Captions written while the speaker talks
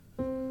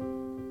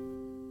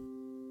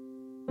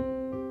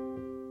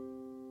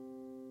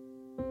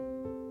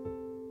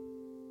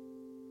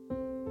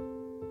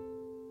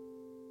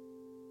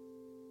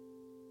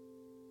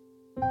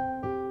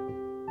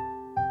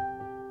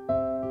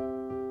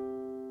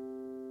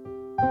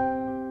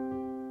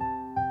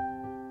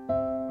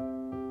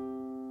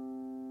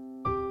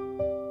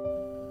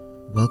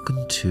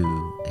Welcome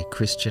to A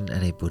Christian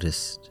and a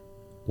Buddhist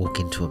Walk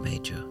into a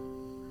Major.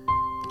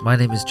 My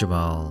name is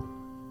Jamal,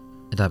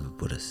 and I'm a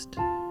Buddhist.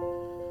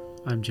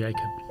 I'm Jacob.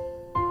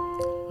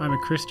 I'm a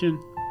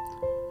Christian,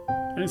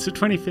 and it's the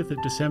 25th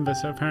of December,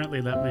 so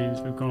apparently that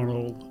means we've gone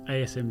all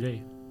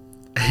ASMD.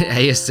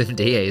 ASMD,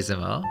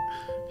 ASMR?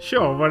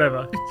 Sure,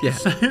 whatever. Yeah.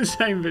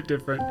 Same but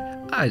different.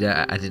 I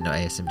didn't know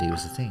ASMD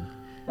was a thing.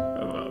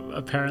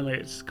 Apparently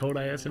it's called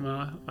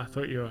ASMR. I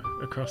thought you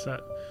were across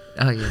that.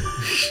 Oh, yeah.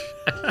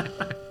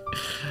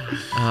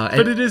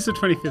 But it is the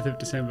 25th of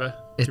December,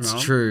 It's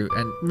Jamal. true.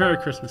 And Merry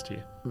Christmas to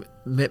you.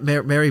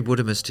 Merry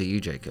Buddhamas to you,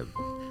 Jacob.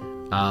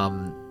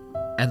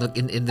 And look,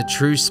 in the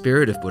true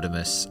spirit of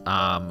Buddhamas,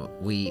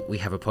 we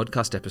have a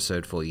podcast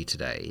episode for you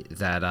today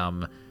that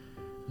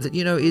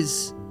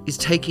is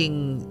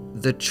taking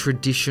the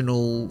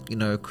traditional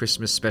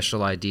Christmas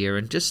special idea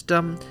and just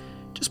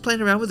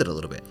playing around with it a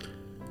little bit.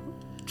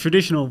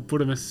 Traditional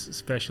Buddhamas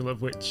special,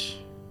 of which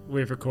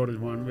we've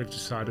recorded one. We've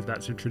decided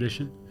that's a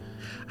tradition.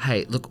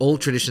 Hey, look, all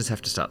traditions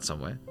have to start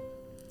somewhere.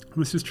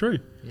 This is true.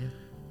 Yeah.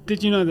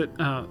 Did you know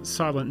that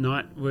Silent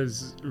Night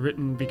was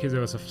written because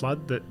there was a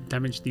flood that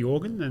damaged the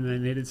organ and they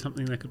needed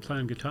something they could play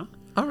on guitar?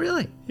 Oh,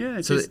 really?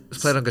 Yeah. So it was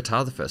played on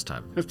guitar the first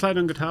time? It was played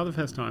on guitar the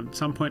first time,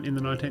 some point in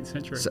the 19th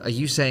century. So are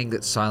you saying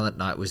that Silent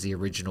Night was the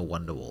original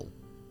Wonderwall?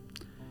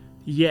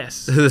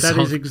 Yes, The that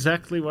song- is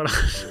exactly what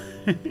I'm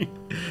saying.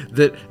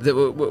 That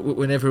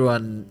when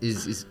everyone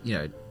is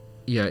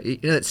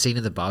that scene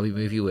in the Barbie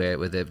movie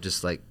where they're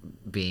just like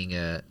being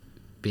a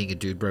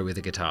dude bro with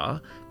a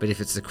guitar, but if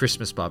it's the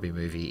Christmas Barbie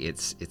movie,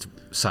 it's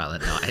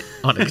Silent Night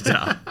on a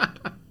guitar.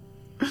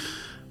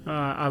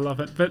 I love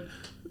it. But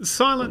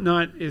Silent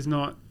Night is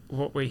not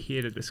what we're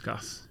here to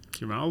discuss,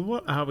 Jamal.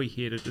 What are we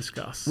here to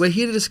discuss? We're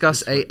here to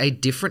discuss a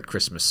different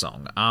Christmas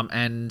song,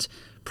 and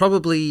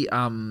probably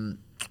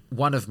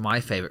one of my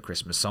favorite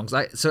Christmas songs.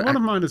 One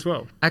of mine as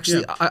well.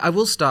 Actually, Yeah. I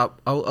will start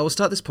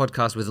this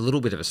podcast with a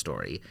little bit of a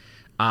story,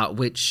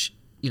 which,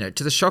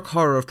 to the shock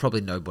horror of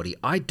probably nobody,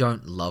 I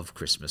don't love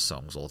Christmas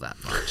songs all that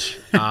much.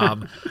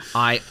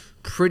 I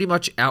pretty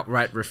much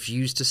outright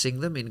refuse to sing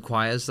them in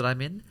choirs that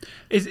I'm in.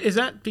 Is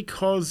that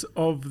because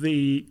of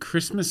the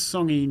Christmas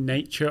songy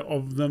nature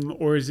of them,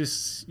 or is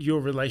this your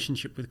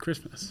relationship with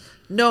Christmas?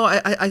 No,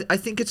 I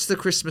think it's the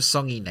Christmas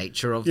songy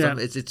nature of them.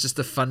 Yeah. It's just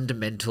the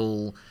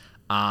fundamental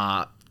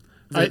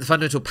the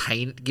fundamental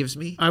pain it gives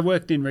me. I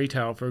worked in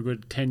retail for a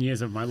good 10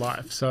 years of my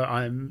life, so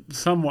I'm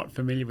somewhat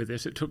familiar with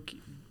this. It took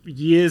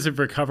years of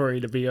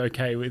recovery to be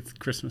okay with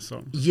Christmas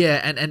songs.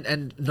 Yeah,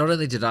 and not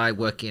only did I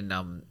work in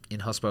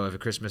hospital over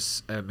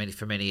Christmas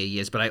for many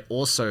years, but I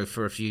also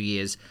for a few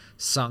years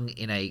sung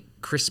in a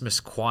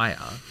Christmas choir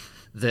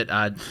that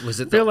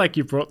was at I feel like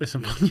you brought this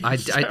upon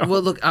yourself.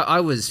 Well, look, I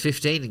was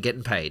 15 and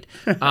getting paid,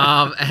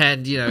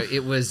 and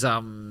it was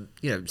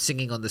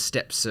singing on the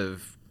steps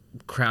of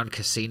Crown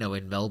Casino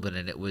in Melbourne,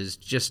 and it was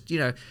just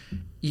you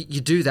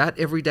do that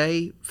every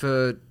day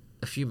for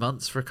a few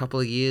months, for a couple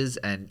of years,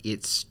 and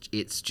it's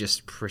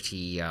just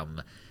pretty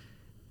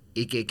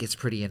it gets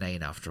pretty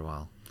inane after a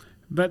while.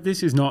 But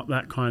this is not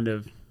that kind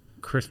of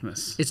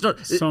Christmas It's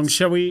not song.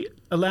 Shall we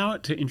allow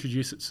it to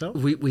introduce itself?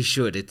 We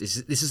should. This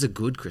is a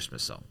good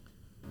Christmas song.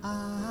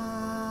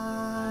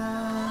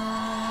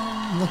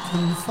 I'm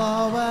looking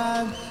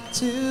forward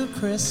to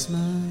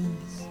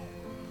Christmas.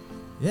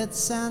 It's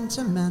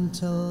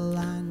sentimental,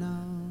 I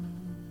know,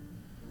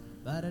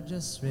 but I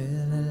just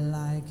really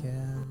like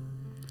it.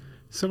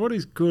 So what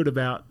is good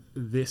about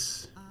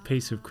this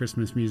piece of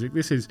Christmas music?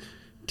 This is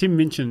Tim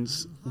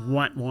Minchin's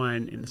White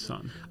Wine in the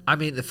Sun. I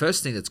mean, the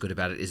first thing that's good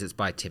about it is it's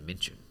by Tim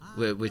Minchin,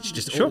 which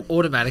just Sure.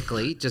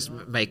 automatically just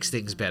makes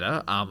things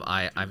better.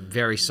 I'm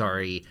very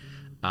sorry,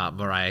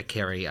 Mariah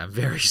Carey. I'm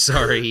very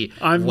sorry.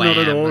 I'm Wham.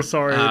 not at all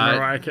sorry,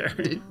 Mariah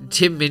Carey.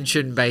 Tim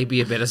Minchin may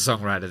be a better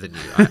songwriter than you.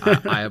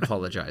 I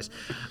apologize.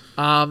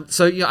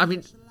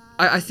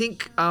 I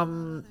think.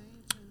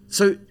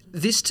 So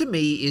this to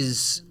me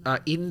is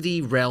in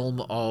the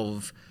realm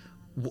of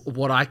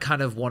what I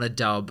kind of want to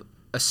dub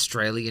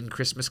Australian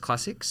Christmas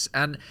classics,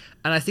 and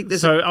I think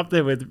there's Up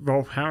there with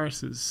Rolf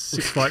Harris's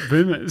Six White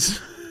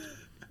Boomers.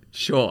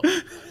 Sure.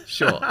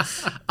 So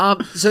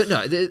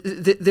no,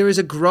 there is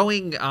a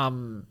growing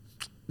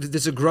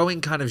there's a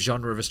growing kind of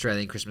genre of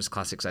Australian Christmas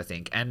classics, I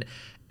think, and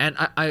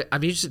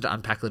I'm interested to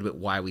unpack a little bit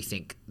why we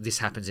think this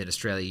happens in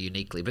Australia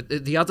uniquely. But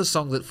the other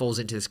song that falls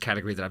into this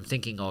category that I'm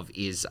thinking of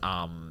is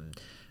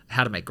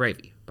 "How to Make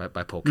Gravy"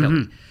 by Paul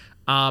Kelly.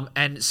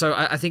 And so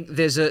I think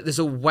there's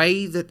a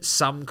way that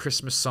some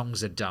Christmas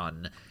songs are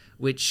done,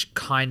 which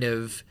kind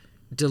of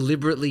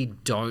deliberately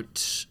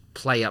don't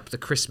play up the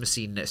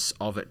Christmassiness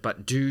of it,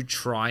 but do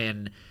try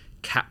and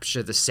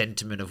capture the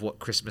sentiment of what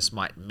Christmas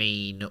might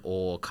mean,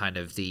 or kind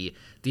of the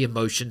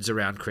emotions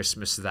around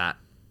Christmas that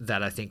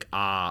I think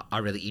are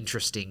really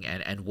interesting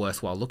and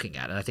worthwhile looking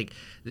at. And I think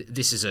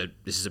this is a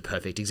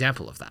perfect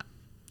example of that.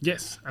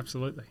 Yes,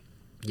 absolutely.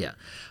 Yeah.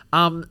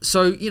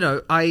 So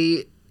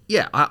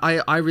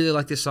I really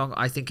like this song.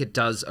 I think it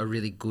does a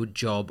really good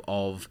job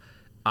of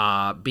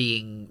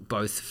being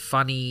both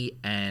funny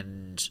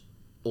and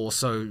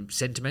also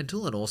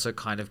sentimental and also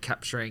kind of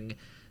capturing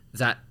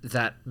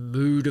that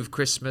mood of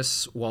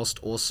Christmas whilst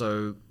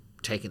also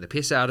taking the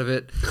piss out of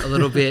it a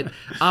little bit.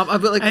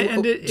 But like,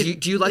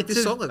 do you like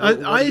this song? Like,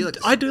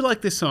 I do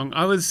like this song.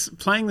 I was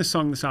playing the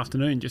song this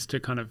afternoon just to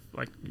kind of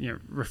like,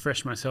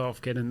 refresh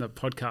myself, get in the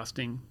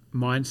podcasting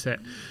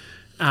mindset.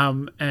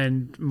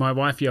 And my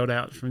wife yelled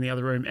out from the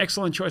other room,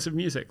 "Excellent choice of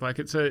music!" Like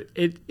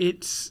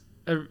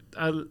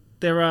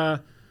there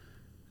are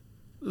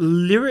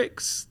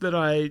lyrics that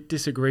I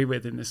disagree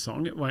with in this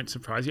song. It won't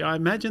surprise you. I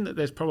imagine that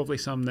there's probably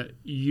some that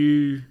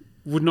you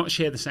would not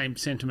share the same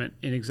sentiment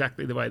in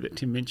exactly the way that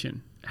Tim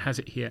Minchin has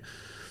it here.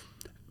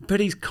 But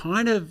he's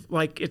kind of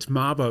like, it's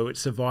Mabo,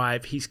 it's a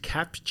vibe. He's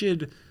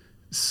captured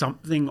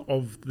something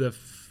of the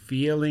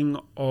feeling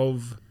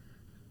of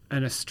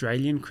an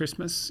Australian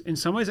Christmas in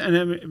some ways.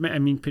 And I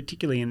mean,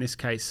 particularly in this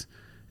case,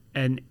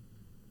 and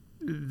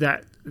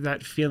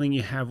that feeling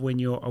you have when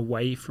you're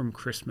away from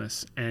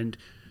Christmas and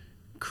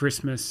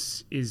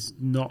Christmas is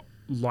not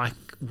like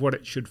what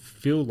it should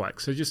feel like.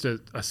 So just a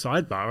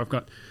sidebar, I've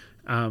got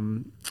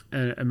an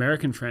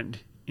American friend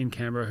in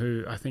Canberra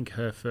who I think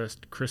her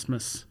first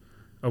Christmas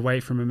away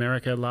from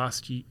America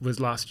was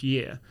last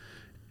year,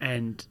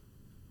 and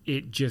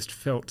it just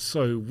felt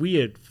so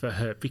weird for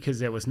her because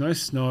there was no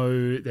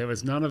snow, there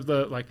was none of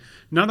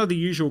the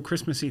usual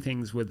Christmassy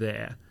things were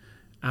there,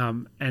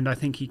 and I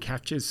think he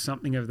captures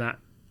something of that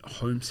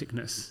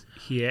homesickness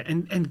here,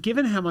 and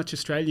given how much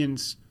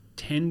Australians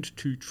tend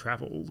to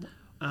travel.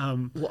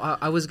 Well,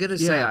 I was going to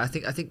say, I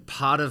think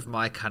part of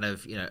my kind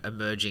of,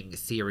 emerging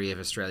theory of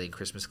Australian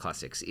Christmas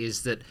classics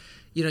is that,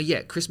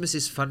 Christmas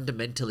is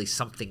fundamentally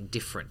something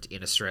different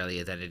in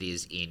Australia than it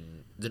is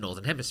in the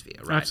Northern Hemisphere,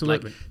 right?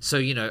 Absolutely. So,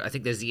 I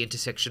think there's the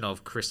intersection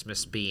of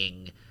Christmas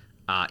being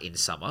in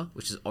summer,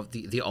 which is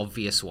the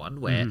obvious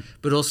one,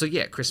 but also,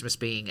 Christmas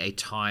being a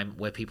time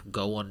where people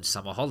go on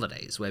summer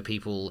holidays, where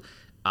people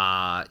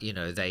are,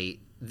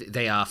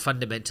 they are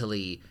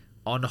fundamentally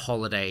on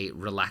holiday,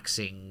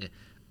 relaxing,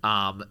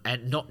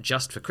 and not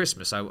just for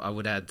Christmas. I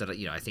would add that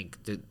I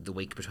think the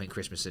week between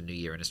Christmas and New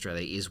Year in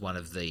Australia is one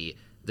of the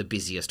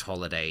busiest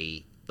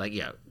holiday,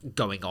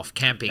 going off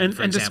camping, for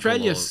example. And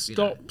Australia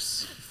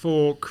stops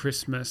for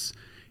Christmas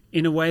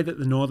in a way that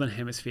the Northern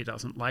Hemisphere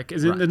doesn't. Like,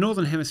 as in the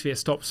Northern Hemisphere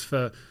stops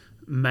for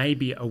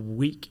maybe a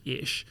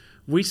week-ish.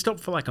 We stop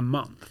for like a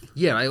month.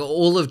 Yeah,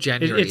 all of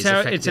January is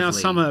effectively... It's our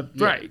summer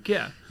break,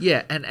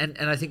 Yeah, and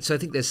I think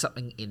there's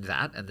something in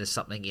that, and there's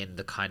something in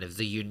the kind of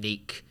the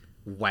unique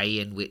way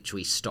in which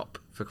we stop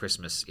for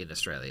Christmas in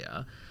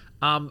Australia.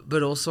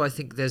 But also I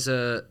think there's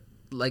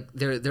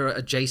there are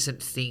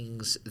adjacent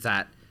things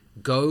that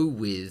go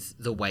with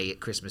the way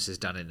Christmas is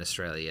done in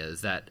Australia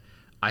that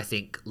I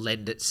think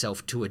lend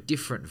itself to a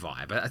different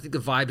vibe. I think the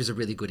vibe is a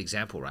really good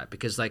example, right?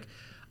 Because I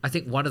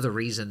think one of the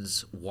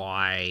reasons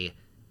why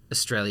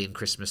Australian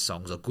Christmas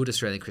songs or good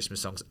Australian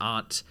Christmas songs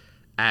aren't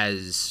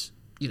as,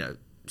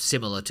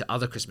 similar to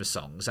other Christmas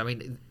songs. I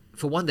mean,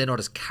 for one, they're not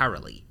as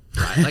carol-y,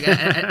 right?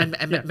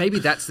 And maybe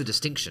that's the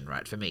distinction,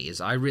 right, for me,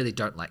 is I really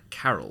don't like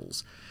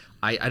carols.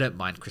 I don't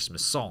mind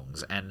Christmas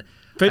songs.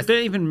 But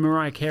even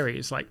Mariah Carey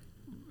is like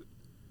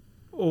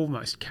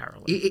almost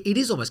carol-y. It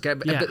is almost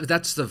carol, but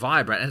that's the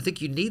vibe, right? And I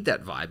think you need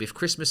that vibe. If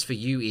Christmas for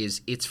you is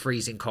it's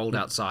freezing cold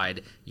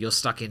outside, you're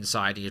stuck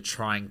inside and you're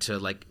trying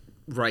to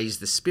raise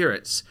the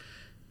spirits,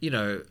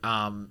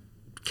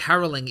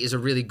 caroling is a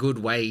really good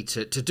way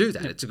to do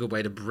that. It's a good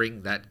way to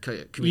bring that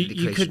communication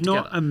together. You could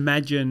not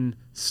imagine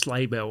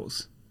sleigh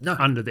bells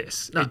under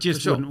this. No, it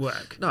just wouldn't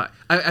work. No.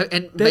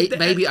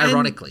 Maybe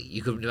ironically,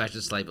 you could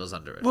imagine sleigh bells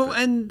under it. Well,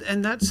 and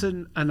that's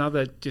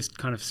another just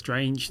kind of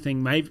strange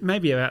thing,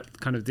 maybe about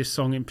kind of this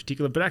song in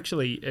particular, but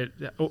actually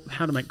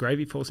How to Make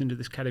Gravy falls into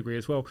this category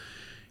as well,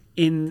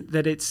 in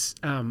that it's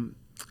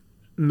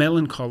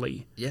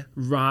melancholy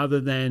rather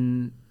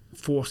than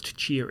forced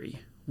cheery.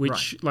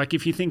 Which,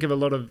 if you think of a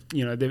lot of,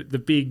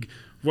 the big,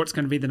 what's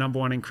going to be the number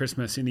one in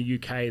Christmas in the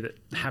UK that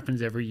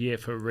happens every year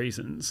for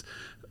reasons,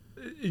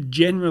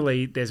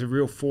 generally there's a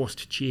real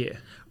forced cheer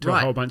to a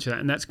whole bunch of that.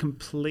 And that's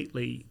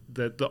completely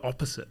the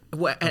opposite.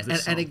 Well,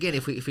 and again,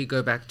 if we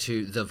go back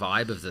to the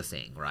vibe of the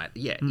thing, right?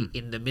 Yeah,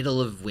 in the middle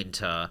of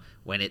winter,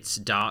 when it's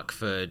dark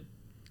for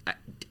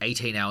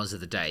 18 hours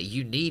of the day,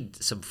 you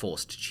need some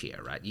forced cheer,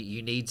 right?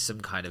 You need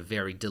some kind of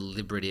very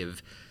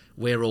deliberative,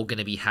 we're all going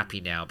to be happy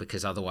now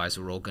because otherwise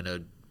we're all going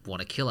to want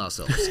to kill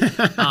ourselves.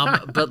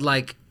 But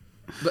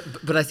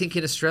I think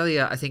in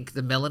Australia, I think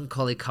the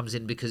melancholy comes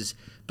in because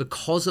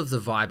of the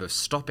vibe of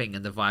stopping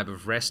and the vibe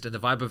of rest and the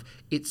vibe of,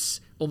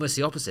 it's almost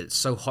the opposite. It's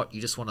so hot, you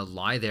just want to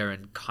lie there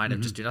and kind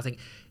of just do nothing.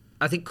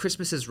 I think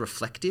Christmas is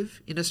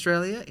reflective in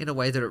Australia in a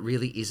way that it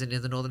really isn't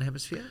in the Northern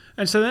Hemisphere.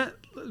 And so that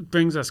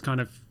brings us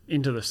kind of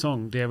into the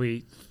song. Dare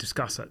we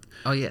discuss it?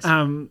 Oh, yes.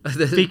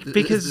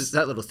 Because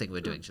that little thing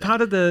we're doing today.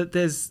 Part of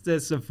there's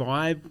a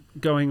vibe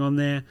going on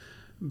there,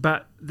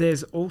 but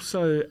there's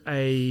also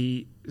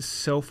a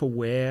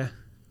self-aware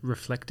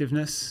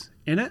reflectiveness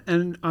in it.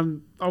 And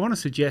I want to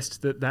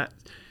suggest that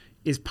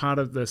is part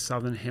of the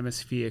Southern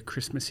Hemisphere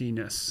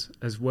Christmassiness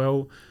as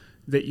well.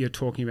 that you're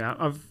talking about.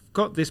 I've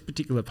got this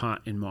particular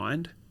part in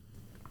mind.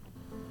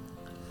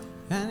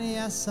 And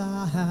yes,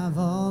 I have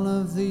all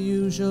of the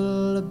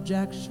usual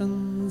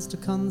objections to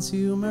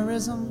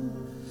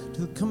consumerism,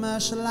 to the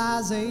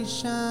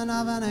commercialization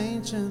of an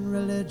ancient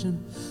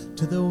religion,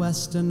 to the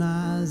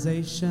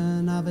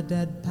westernization of a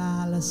dead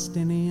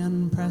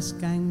Palestinian press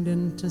ganged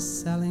into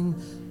selling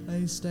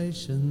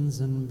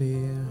PlayStations and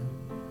beer.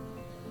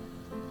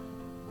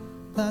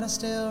 But I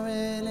still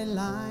really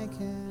like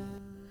it.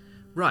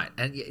 Right,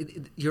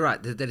 and you're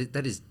right.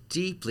 That is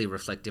deeply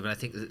reflective, and I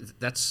think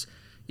that's,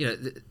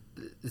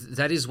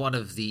 that is one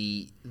of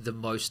the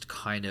most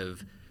kind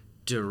of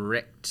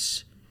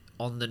direct,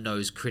 on the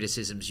nose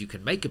criticisms you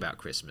can make about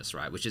Christmas,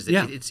 right? Which is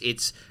that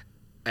it's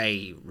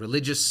a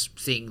religious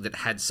thing that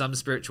had some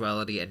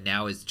spirituality and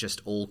now is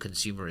just all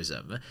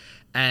consumerism,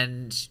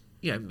 and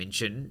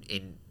Minchin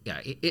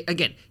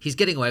again, he's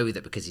getting away with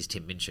it because he's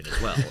Tim Minchin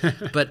as well,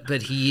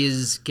 but he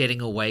is getting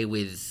away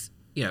with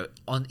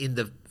in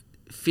the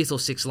fifth or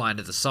sixth line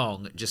of the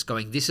song, just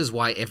going, "This is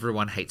why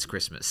everyone hates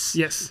Christmas."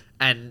 Yes.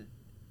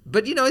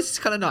 But it's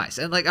kind of nice,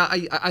 and like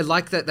I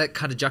like that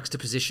kind of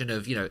juxtaposition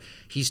of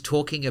he's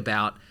talking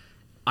about,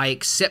 I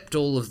accept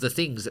all of the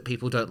things that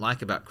people don't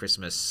like about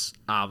Christmas,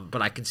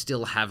 but I can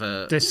still have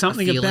there's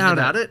something a feeling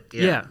about it.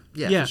 Yeah,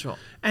 for sure.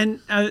 And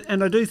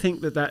I do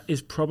think that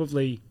is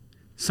probably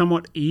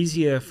somewhat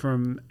easier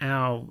from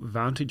our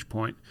vantage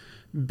point,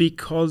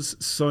 because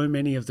so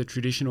many of the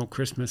traditional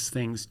Christmas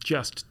things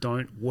just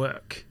don't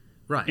work.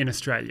 Right. In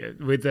Australia,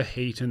 with the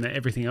heat and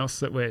everything else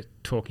that we're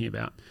talking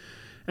about.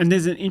 And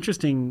there's an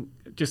interesting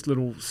just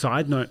little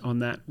side note on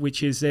that,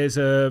 which is there's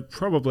a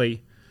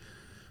probably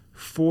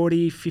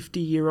 40,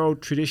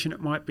 50-year-old tradition,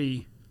 it might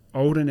be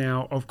older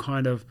now, of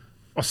kind of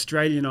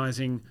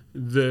Australianising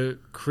the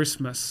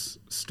Christmas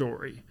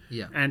story.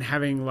 Yeah. And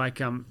having like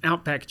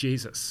Outback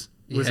Jesus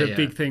was a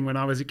big thing when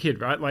I was a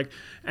kid, right? Like,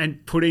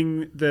 and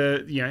putting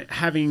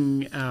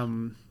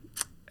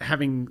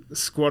having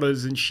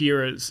squatters and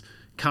shearers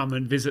come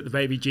and visit the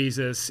baby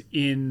Jesus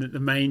in the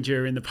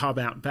manger in the pub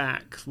out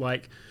back,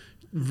 like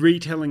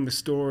retelling the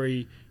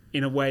story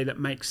in a way that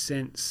makes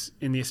sense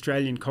in the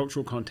Australian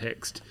cultural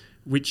context,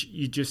 which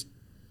you just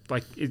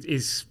like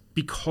is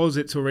because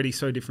it's already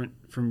so different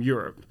from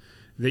Europe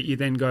that you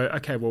then go,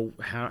 okay, well,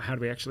 how do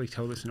we actually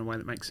tell this in a way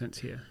that makes sense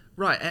here?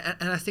 Right,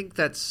 and I think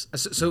that's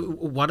so.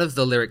 One of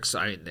the lyrics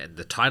and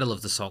the title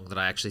of the song that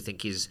I actually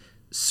think is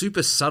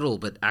super subtle,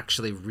 but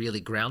actually really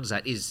grounds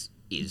that is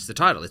the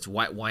title. It's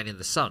White Wine in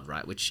the Sun,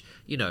 right? Which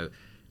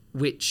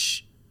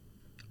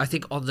I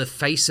think on the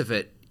face of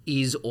it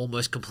is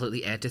almost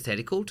completely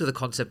antithetical to the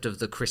concept of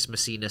the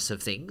Christmassiness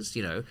of things.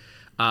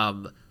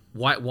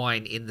 White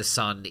wine in the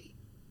sun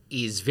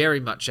is very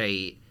much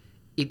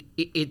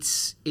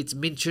it's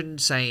Minchin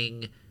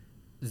saying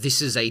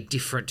this is a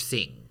different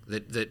thing.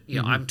 That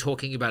I'm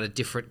talking about a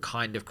different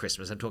kind of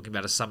Christmas. I'm talking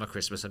about a summer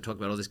Christmas. I'm talking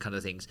about all these kind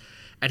of things,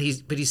 and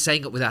he's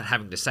saying it without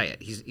having to say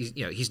it.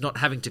 He's not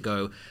having to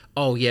go,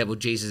 oh yeah, well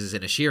Jesus is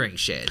in a shearing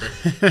shed.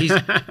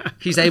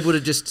 He's able to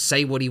just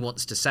say what he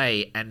wants to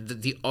say, and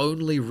the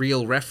only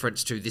real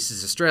reference to this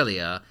is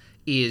Australia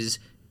is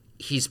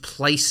he's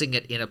placing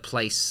it in a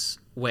place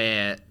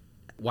where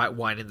white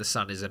wine in the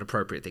sun is an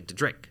appropriate thing to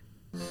drink.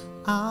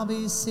 I'll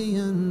be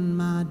seeing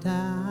my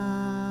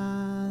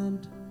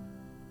dad,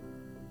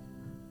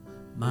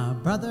 my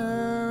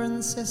brother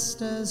and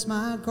sisters,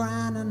 my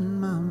gran and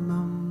my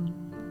mum.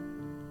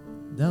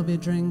 They'll be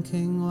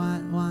drinking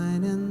white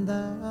wine in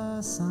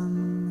the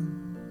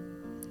sun.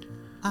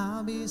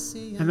 I'll be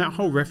seeing. And that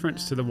whole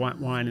reference to the white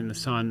wine in the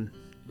sun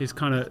is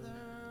kind of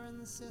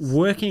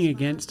working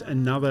against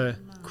another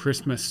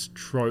Christmas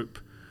trope,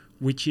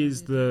 which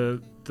is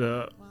the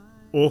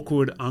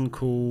awkward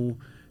uncle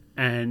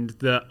and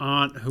the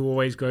aunt who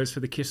always goes for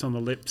the kiss on the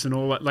lips and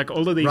all that, like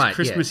all of these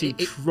Christmassy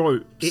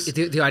tropes.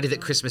 The idea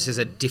that Christmas is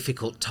a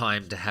difficult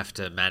time to have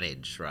to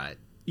manage, right?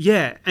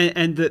 Yeah,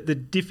 and the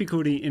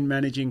difficulty in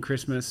managing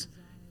Christmas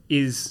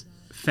is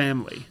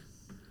family.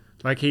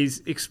 Like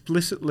he's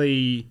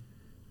explicitly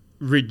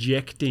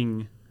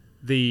rejecting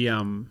the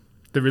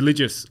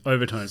religious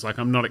overtones. Like,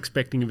 I'm not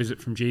expecting a visit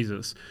from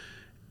Jesus.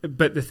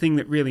 But the thing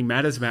that really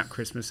matters about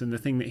Christmas and the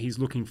thing that he's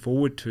looking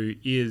forward to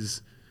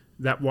is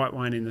that white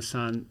wine in the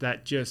sun,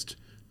 that just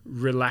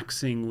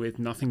relaxing with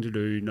nothing to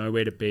do,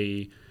 nowhere to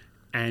be,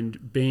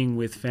 and being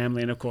with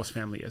family. And of course,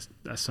 family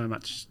are so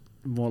much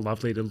more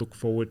lovely to look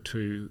forward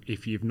to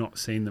if you've not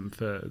seen them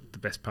for the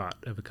best part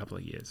of a couple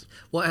of years.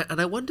 Well,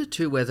 and I wonder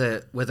too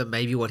whether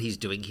maybe what he's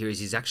doing here is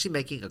he's actually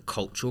making a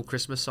cultural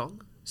Christmas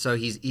song. So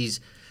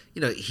he's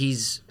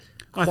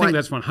I think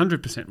that's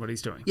 100% what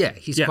he's doing. Yeah,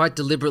 he's quite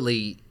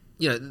deliberately,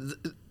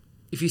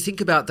 if you think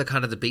about the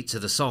kind of the beats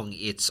of the song,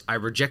 it's I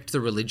reject the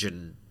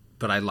religion,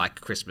 but I like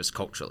Christmas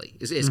culturally.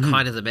 Is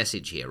kind of the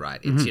message here, right?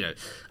 It's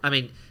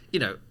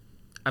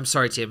I'm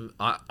sorry, Tim.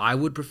 I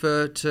would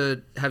prefer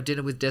to have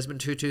dinner with Desmond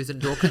Tutu than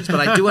Dawkins,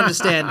 but I do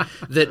understand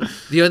that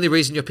the only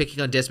reason you're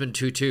picking on Desmond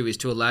Tutu is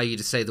to allow you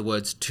to say the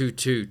words tu.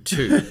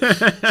 So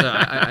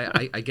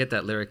I get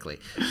that lyrically,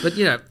 but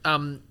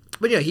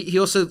But he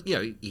also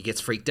he gets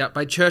freaked out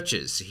by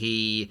churches.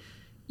 He's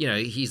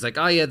like,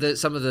 oh yeah,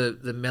 some of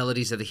the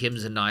melodies of the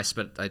hymns are nice,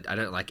 but I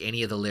don't like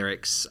any of the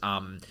lyrics.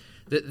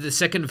 The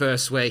second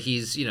verse where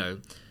he's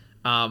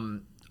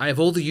I have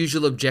all the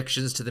usual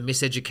objections to the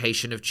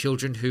miseducation of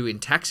children who, in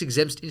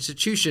tax-exempt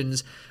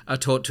institutions, are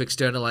taught to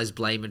externalize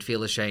blame and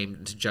feel ashamed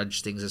and to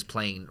judge things as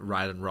plain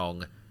right and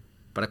wrong.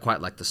 But I quite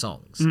like the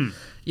songs,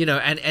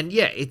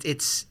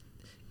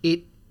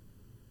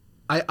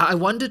 I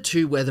wonder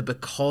too whether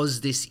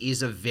because this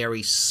is a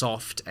very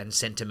soft and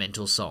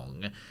sentimental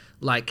song,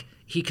 like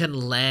he can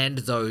land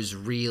those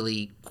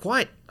really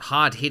quite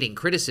hard-hitting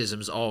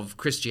criticisms of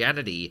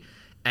Christianity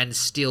and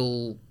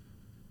still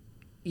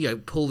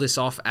pull this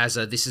off as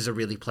this is a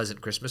really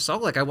pleasant Christmas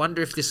song. Like, I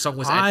wonder if this song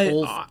was at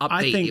all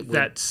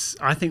upbeat.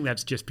 I think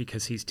that's just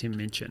because he's Tim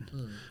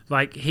Minchin.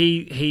 Like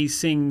he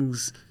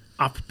sings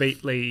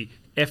upbeatly,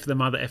 F the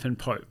mother, F and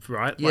Pope,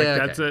 right?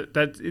 Like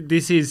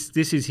this is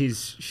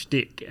his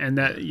shtick, and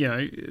that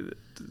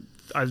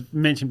I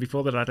mentioned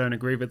before that I don't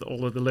agree with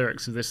all of the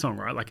lyrics of this song,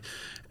 right? Like,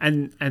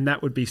 and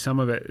that would be some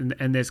of it.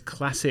 And there's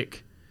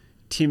classic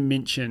Tim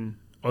Minchin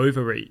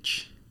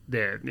overreach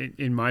there,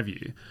 in my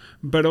view.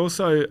 But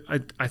also,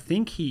 I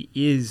think he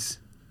is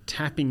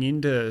tapping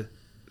into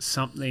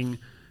something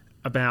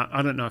about,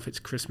 I don't know if it's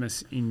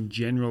Christmas in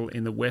general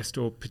in the West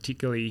or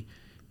particularly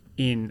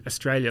in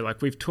Australia.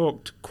 Like, we've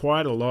talked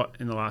quite a lot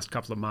in the last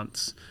couple of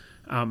months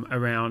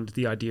around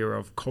the idea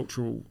of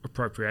cultural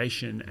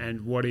appropriation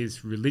and what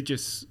is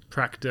religious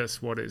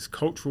practice, what is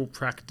cultural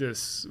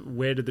practice,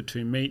 where do the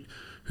two meet,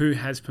 who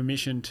has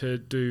permission to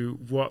do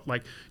what.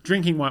 Like,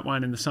 drinking white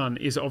wine in the sun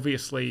is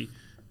obviously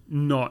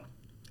not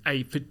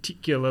a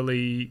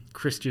particularly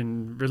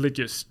Christian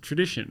religious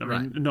tradition. I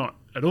mean, not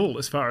at all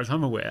as far as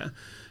I'm aware,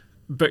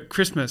 but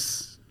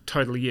Christmas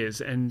totally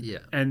is. And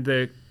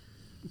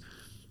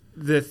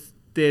there's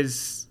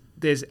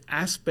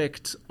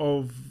aspects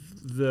of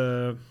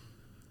the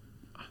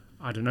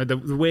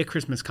where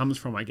Christmas comes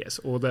from, I guess,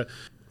 or the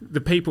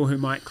people who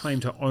might claim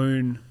to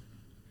own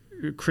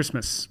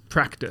Christmas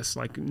practice,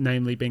 like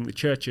namely being the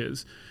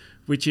churches,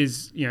 which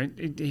is,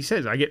 he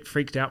says, I get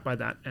freaked out by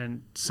that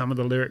and some of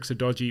the lyrics are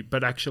dodgy,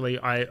 but actually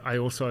I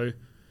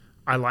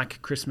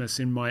like Christmas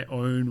in my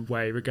own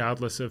way,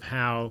 regardless of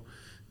how,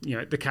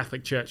 the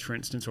Catholic Church, for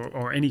instance,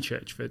 or any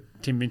church for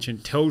Tim Minchin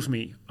tells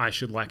me I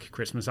should like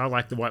Christmas. I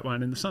like the white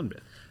wine in the sun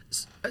bit.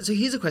 So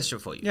here's a question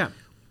for you. Yeah.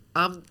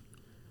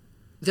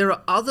 There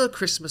are other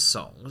Christmas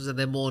songs, and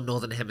they're more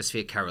Northern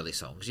Hemisphere carol-y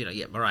songs.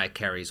 Mariah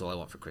Carey's All I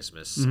Want for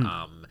Christmas.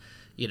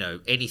 Mm-hmm.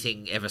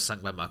 Anything ever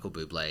sung by Michael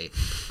Bublé.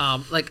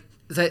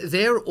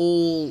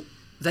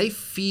 They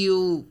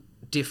feel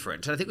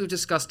different. And I think we've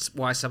discussed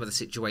why some of the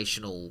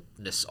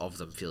situationalness of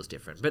them feels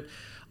different. But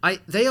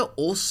they are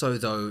also,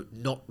 though,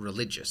 not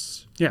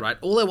religious. Yeah. Right?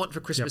 All I Want for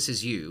Christmas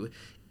Is You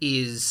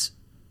is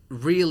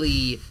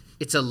really...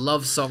 It's a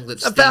love song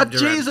that's about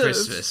themed around Jesus.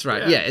 Christmas,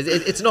 right? Yeah,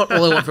 it's not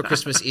All I Want for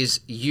Christmas Is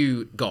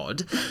You,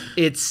 God.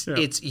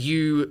 It's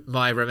you,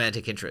 my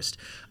romantic interest.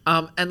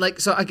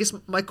 So I guess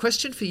my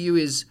question for you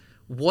is,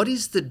 what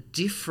is the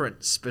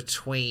difference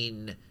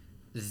between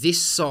this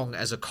song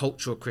as a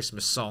cultural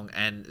Christmas song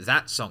and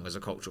that song as a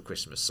cultural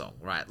Christmas song,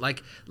 right?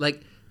 Like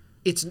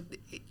it's,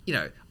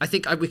 I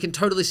think we can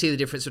totally see the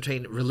difference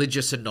between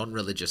religious and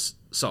non-religious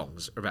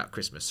songs about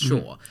Christmas, sure.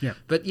 Mm-hmm. Yeah.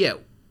 But yeah,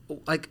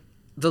 like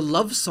the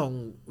love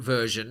song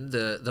version,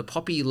 the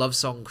poppy love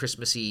song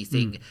Christmassy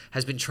thing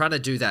has been trying to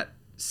do that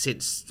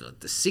since the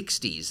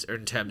 60s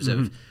in terms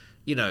of,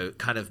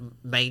 kind of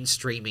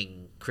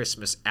mainstreaming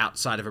Christmas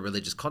outside of a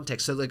religious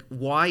context. So, like,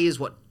 why is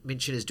what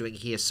Minchin is doing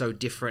here so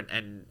different?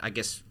 And I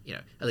guess,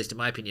 at least in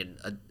my opinion,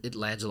 it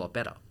lands a lot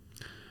better.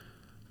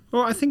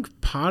 Well, I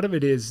think part of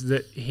it is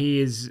that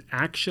he is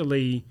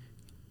actually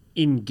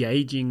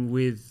engaging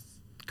with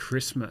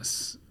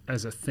Christmas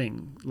as a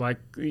thing. Like,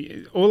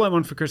 All I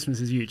Want for Christmas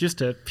Is You, just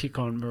to pick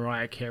on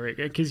Mariah Carey,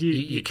 because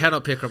you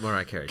cannot pick on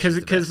Mariah Carey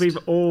because we've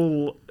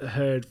all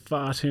heard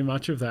far too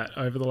much of that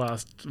over the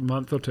last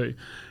month or two.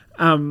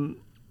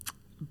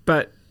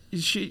 But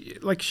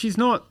she's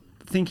not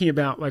thinking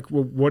about, like,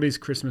 well, what is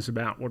Christmas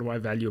about? What do I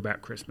value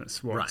about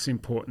Christmas? What's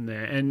important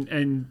there?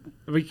 And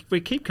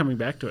we keep coming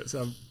back to it.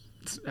 So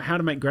How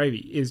to Make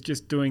Gravy is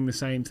just doing the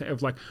same thing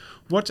of, like,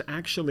 what's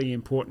actually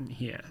important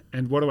here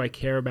and what do I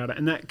care about it?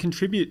 And that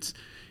contributes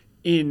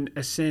in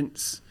a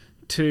sense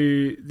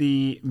to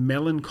the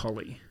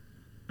melancholy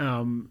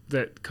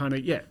that kind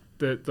of,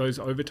 those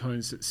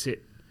overtones that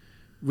sit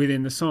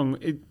within the song,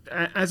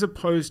 as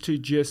opposed to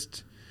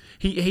just...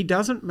 He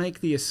doesn't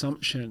make the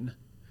assumption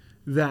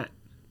that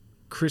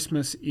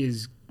Christmas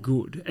is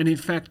good. And in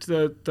fact,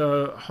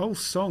 the whole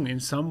song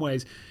in some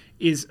ways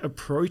is a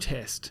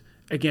protest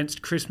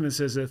against Christmas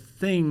as a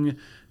thing,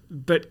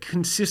 but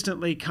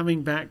consistently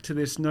coming back to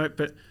this note,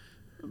 but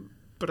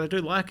I do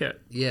like it.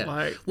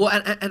 Yeah. Well,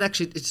 and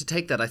actually, to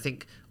take that, I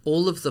think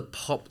all of the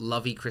pop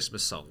lovey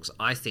Christmas songs,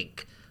 I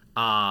think,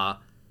 are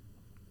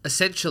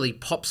essentially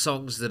pop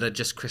songs that are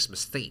just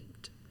Christmas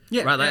themed.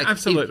 Yeah, right? Like,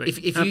 absolutely.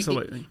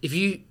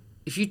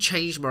 If you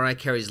change Mariah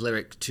Carey's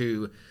lyric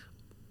to,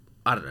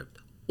 I don't know,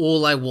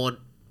 all I want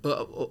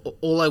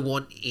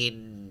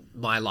in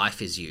my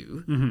life is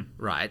you,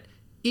 right?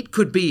 It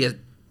could be a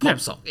pop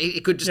song.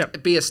 It could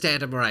just be a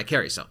standard Mariah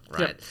Carey song,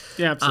 right?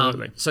 Yeah,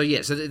 absolutely. So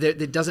there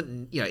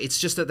doesn't, it's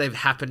just that they've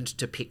happened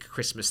to pick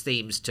Christmas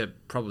themes to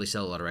probably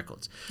sell a lot of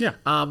records. Yeah.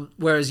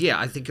 Whereas,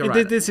 I think you're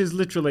right. This is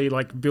literally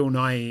like Bill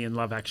Nye in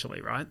Love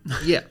Actually, right?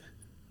 Yeah.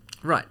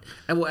 Right.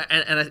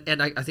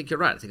 And I think you're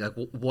right. I think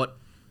like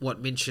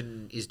what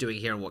Minchin is doing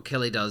here and what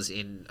Kelly does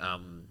in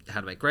How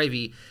to Make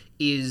Gravy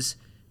is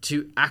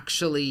to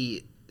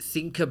actually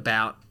think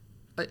about,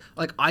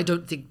 like I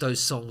don't think those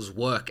songs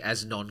work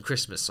as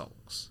non-Christmas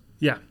songs.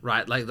 Yeah.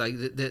 Right? Like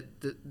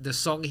the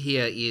song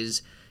here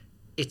is,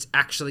 it's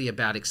actually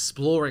about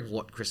exploring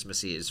what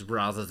Christmas is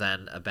rather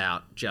than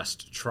about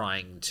just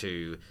trying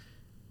to,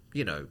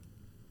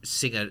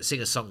 sing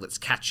a song that's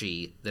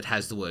catchy that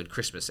has the word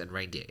Christmas and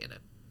reindeer in it.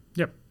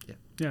 Yep.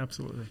 Yeah,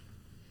 absolutely.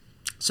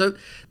 So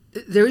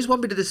there is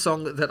one bit of this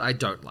song that I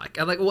don't like.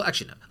 And I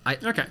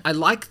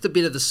like the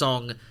bit of the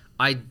song.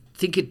 I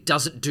think it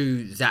doesn't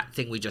do that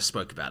thing we just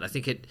spoke about. I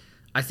think it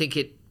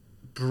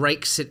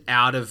breaks it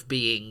out of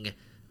being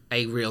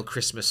a real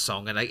Christmas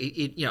song, and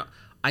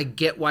I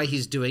get why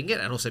he's doing it,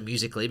 and also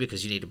musically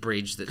because you need a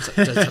bridge that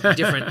does something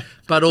different.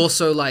 But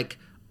also, like,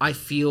 I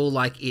feel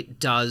like it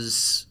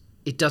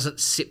doesn't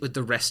sit with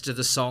the rest of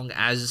the song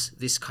as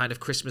this kind of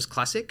Christmas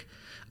classic.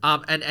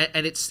 And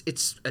it's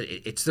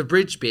the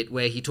bridge bit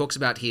where he talks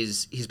about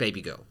his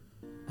baby girl.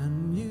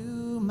 And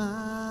you,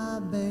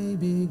 my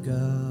baby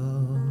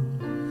girl,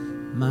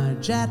 my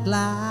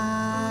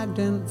jet-lagged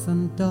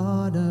infant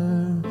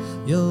daughter,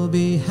 you'll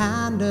be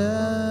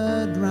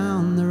handed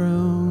round the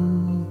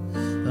room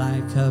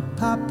like a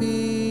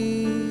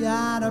puppy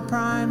at a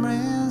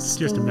primary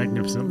school. Just a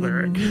magnificent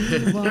lyric.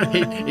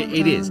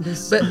 It is.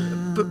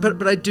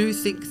 But I do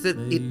think that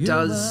it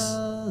does,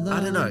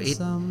 I don't know,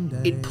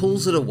 it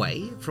pulls it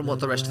away from what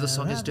the rest of the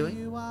song is doing.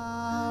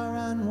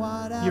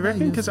 You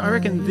reckon? Because I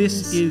reckon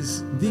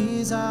these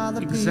are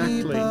the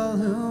exactly people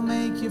who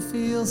make you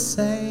feel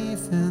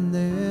safe in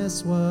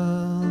this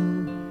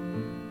world,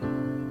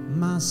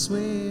 my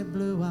sweet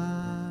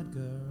blue-eyed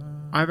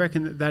girl. I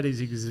reckon that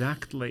is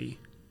exactly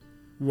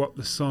what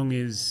the song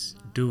is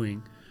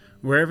doing.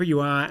 Wherever you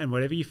are and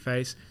whatever you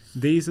face,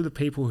 these are the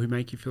people who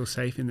make you feel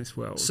safe in this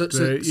world. So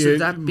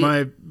that bit,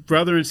 my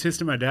brother and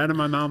sister, my dad and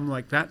my mum,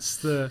 like that's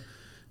the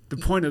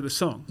point of the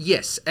song.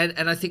 Yes,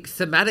 and I think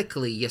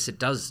thematically, yes, it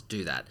does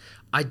do that.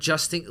 I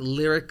just think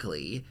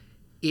lyrically,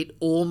 it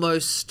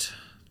almost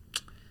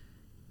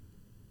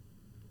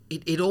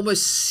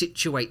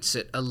situates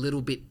it a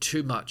little bit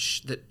too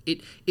much. That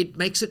it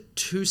makes it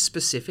too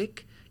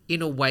specific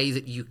in a way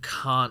that you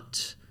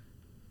can't.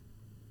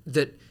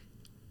 That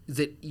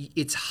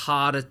it's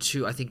harder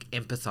to, I think,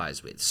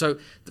 empathize with. So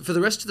for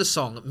the rest of the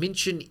song,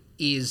 Minchin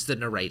is the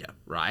narrator,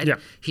 right? Yeah.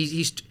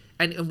 He's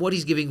and what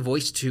he's giving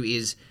voice to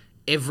is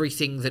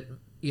everything that,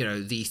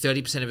 the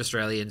 30% of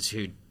Australians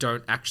who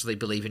don't actually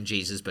believe in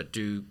Jesus but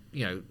do,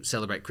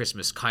 celebrate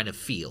Christmas kind of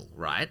feel,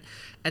 right?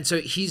 And so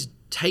he's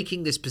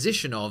taking this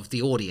position of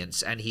the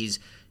audience, and he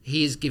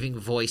is giving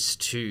voice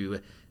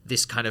to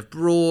this kind of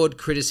broad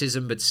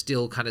criticism but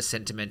still kind of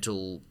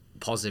sentimental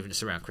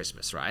positiveness around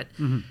Christmas, right?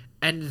 Mm-hmm.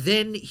 And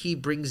then he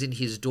brings in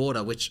his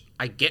daughter, which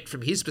I get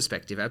from his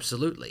perspective,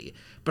 absolutely.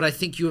 But I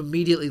think you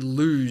immediately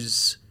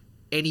lose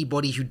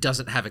anybody who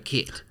doesn't have a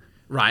kid,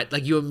 right?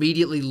 Like you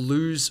immediately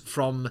lose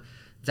from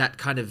that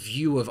kind of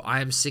view of I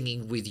am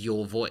singing with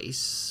your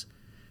voice,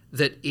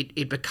 that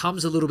it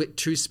becomes a little bit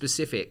too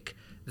specific,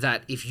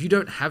 that if you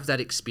don't have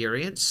that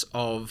experience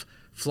of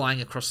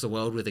flying across the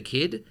world with a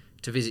kid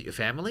to visit your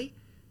family,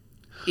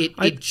 you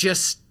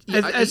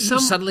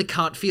suddenly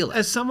can't feel it.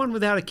 As someone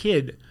without a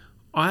kid,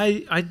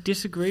 I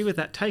disagree with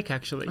that take,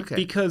 actually,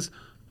 because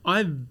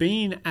I've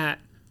been at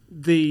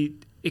the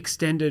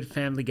extended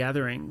family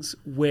gatherings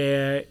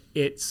where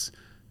it's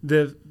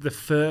the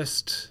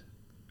first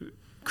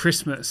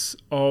Christmas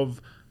of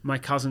my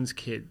cousin's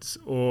kids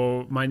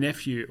or my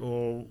nephew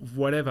or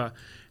whatever,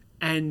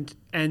 and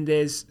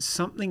there's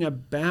something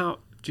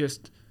about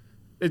just,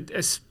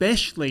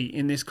 especially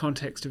in this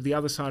context of the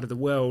other side of the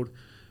world,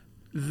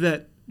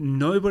 that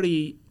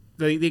nobody,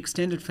 the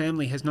extended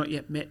family has not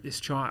yet met this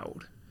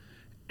child.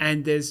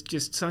 And there's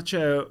just such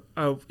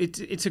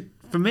it's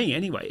for me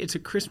anyway, it's a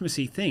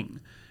Christmassy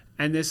thing.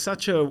 And there's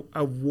such a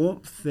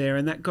warmth there.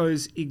 And that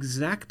goes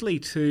exactly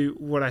to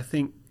what I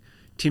think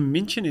Tim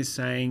Minchin is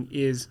saying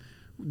is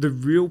the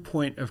real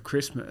point of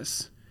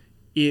Christmas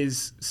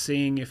is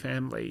seeing your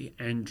family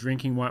and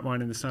drinking white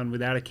wine in the sun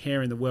without a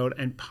care in the world.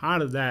 And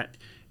part of that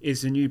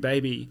is the new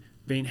baby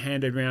being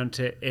handed around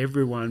to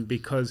everyone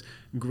because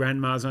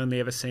grandma's only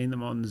ever seen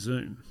them on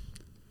Zoom.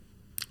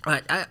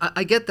 Right,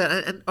 I get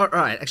that. And all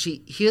right,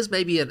 actually, here's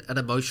maybe an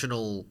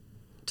emotional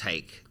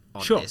take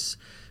on this,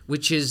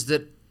 which is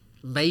that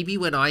maybe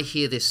when I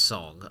hear this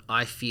song,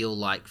 I feel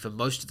like for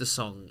most of the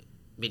song,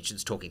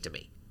 Minchin's talking to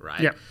me,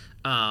 right? Yeah.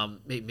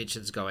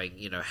 Minchin's going,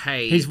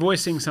 hey... He's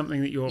voicing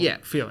something that you're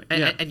feeling.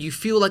 And you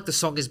feel like the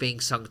song is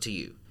being sung to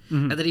you.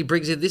 And then he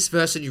brings in this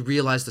verse and you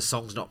realize the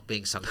song's not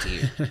being sung to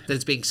you, that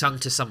it's being sung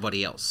to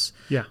somebody else.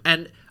 Yeah.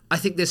 And I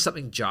think there's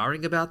something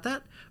jarring about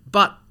that,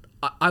 but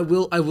I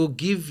will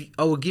give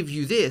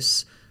you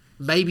this.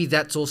 Maybe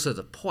that's also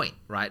the point,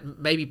 right?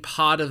 Maybe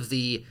part of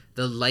the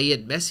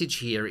layered message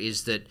here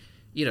is that,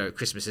 you know,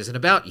 Christmas isn't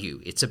about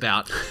you. It's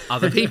about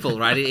other people,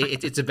 right?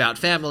 It's about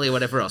family or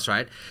whatever else,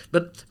 right?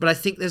 But I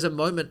think there's a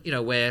moment, you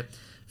know, where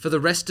for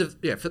the rest of,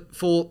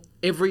 for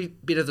every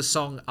bit of the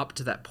song up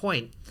to that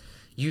point,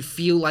 you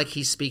feel like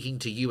he's speaking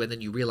to you and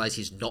then you realize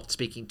he's not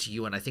speaking to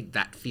you. And I think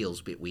that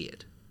feels a bit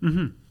weird.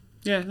 Mm-hmm.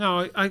 Yeah,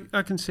 no,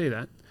 I can see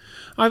that.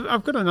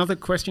 I've got another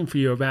question for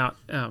you about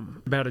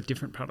a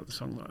different part of the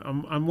song, though.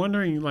 I'm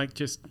wondering, like,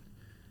 just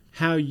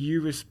how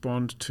you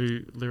respond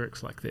to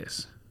lyrics like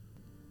this.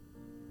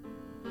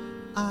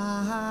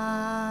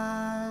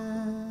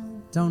 I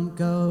don't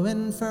go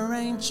in for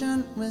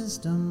ancient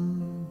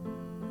wisdom.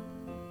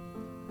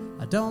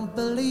 I don't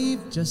believe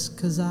just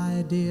 'cause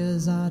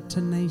ideas are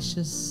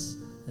tenacious,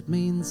 it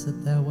means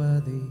that they're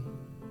worthy.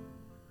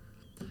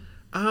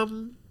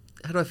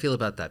 How do I feel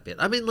about that bit?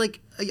 I mean,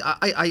 like,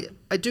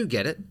 I do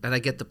get it, and I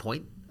get the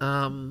point.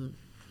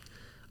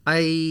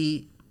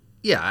 It's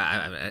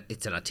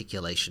an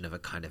articulation of a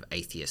kind of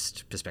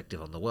atheist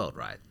perspective on the world,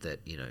 right?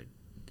 That, you know,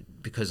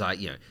 because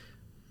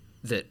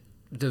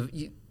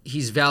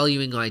he's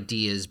valuing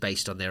ideas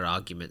based on their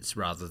arguments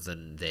rather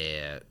than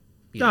their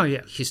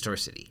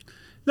historicity.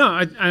 No,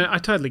 I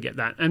totally get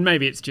that. And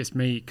maybe it's just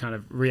me kind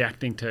of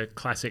reacting to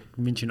classic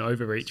Minchin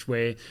overreach,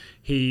 where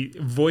he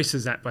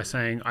voices that by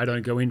saying, I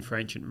don't go in for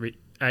ancient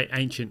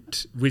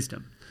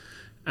wisdom.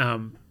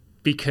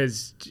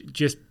 Because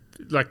just,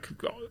 like,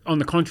 on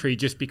the contrary,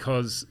 just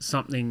because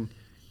something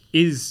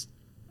is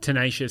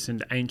tenacious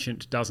and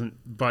ancient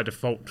doesn't, by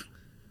default,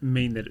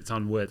 mean that it's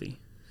unworthy.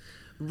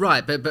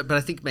 Right, but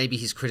I think maybe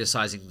he's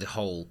criticizing the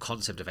whole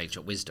concept of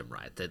ancient wisdom,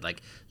 right? That,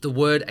 like, the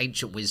word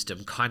ancient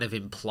wisdom kind of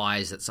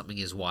implies that something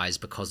is wise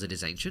because it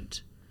is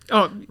ancient.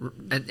 Oh,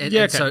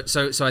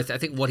 So I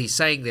think what he's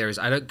saying there is,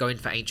 I don't go in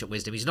for ancient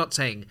wisdom. He's not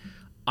saying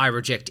I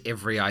reject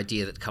every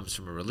idea that comes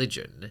from a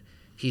religion.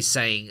 He's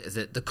saying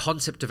that the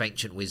concept of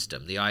ancient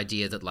wisdom, the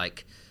idea that,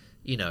 like,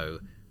 you know,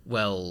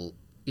 well,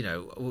 you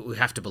know, we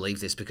have to believe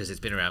this because it's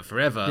been around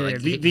forever. Yeah, like,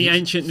 the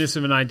ancientness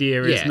of an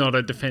idea is not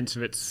a defense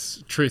of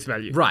its truth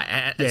value. Right.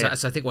 And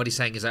so I think what he's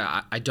saying is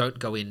I don't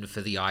go in for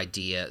the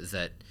idea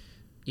that,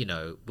 you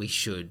know, we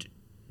should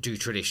do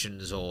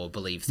traditions or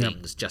believe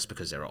things just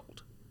because they're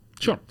old.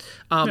 Sure.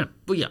 But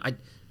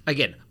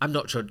I'm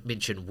not sure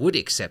Minchin would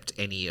accept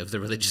any of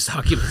the religious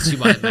arguments you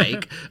might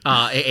make,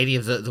 any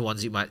of the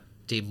ones you might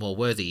deem more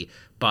worthy.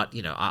 But,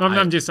 you know,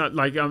 I'm just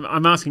like,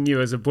 I'm asking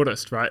you as a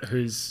Buddhist, right,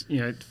 whose, you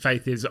know,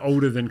 faith is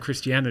older than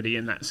Christianity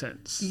in that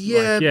sense.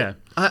 Yeah. Like, yeah.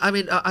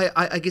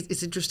 I guess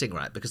it's interesting,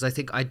 right? Because I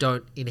think I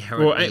don't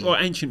inherently... Or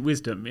ancient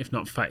wisdom, if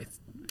not faith.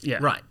 Yeah.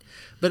 Right.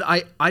 But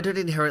I don't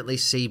inherently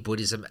see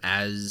Buddhism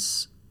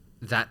as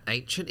that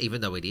ancient,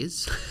 even though it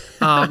is.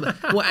 But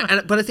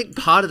I think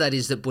part of that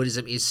is that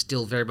Buddhism is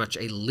still very much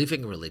a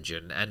living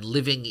religion, and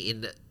living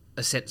in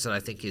a sense that I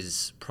think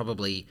is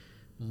probably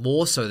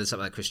more so than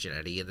something like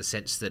Christianity, in the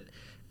sense that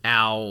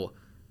our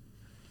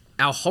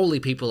holy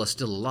people are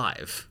still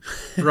alive,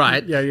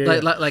 right?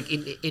 Like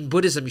in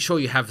Buddhism, sure,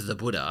 you have the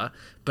Buddha,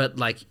 but,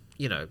 like,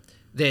 you know,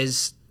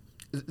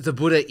 the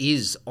Buddha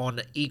is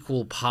on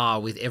equal par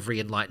with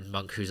every enlightened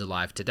monk who's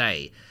alive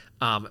today.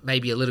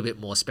 Maybe a little bit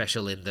more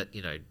special in that,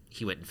 you know,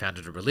 he went and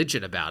founded a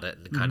religion about it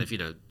and kind of, you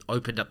know,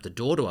 opened up the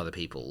door to other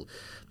people.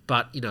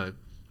 But, you know,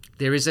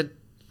 there's an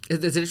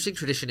interesting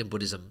tradition in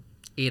Buddhism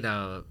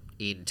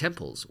in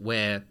temples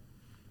where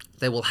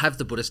they will have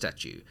the Buddha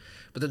statue,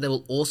 but then they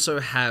will also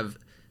have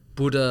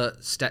Buddha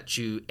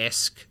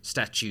statue-esque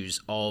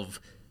statues of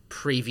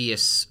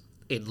previous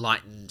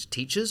enlightened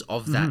teachers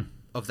of that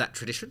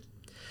tradition.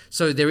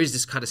 So there is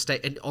this kind of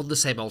state, and on the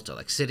same altar,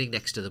 like sitting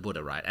next to the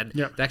Buddha, right? And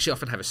they actually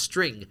often have a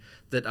string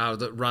that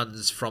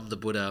runs from the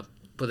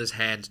Buddha's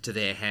hand to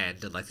their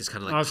hand, and like this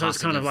kind of like. So it's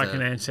kind of like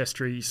an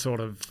ancestry sort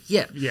of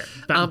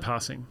baton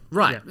passing,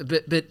 right? Yeah.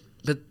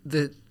 But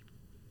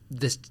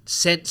the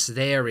sense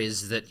there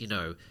is that, you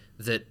know,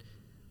 that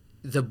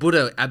the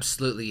Buddha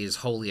absolutely is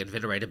holy and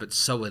venerated, but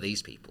so are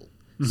these people.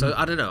 Mm-hmm. So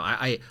I don't know.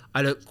 I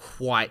don't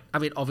quite. I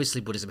mean, obviously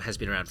Buddhism has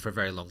been around for a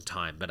very long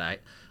time, but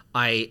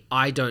I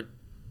don't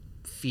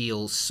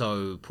feel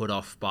so put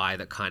off by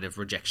the kind of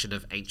rejection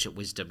of ancient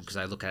wisdom, because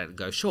I look at it and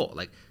go, sure,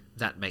 like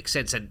that makes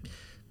sense. And,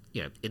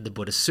 you know, in the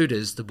Buddhist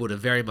suttas, the Buddha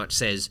very much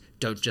says,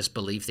 don't just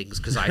believe things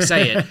because I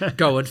say it.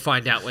 Go and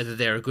find out whether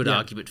they're a good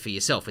argument for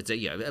yourself. It's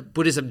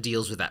Buddhism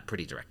deals with that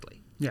pretty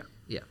directly. Yeah.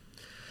 Yeah.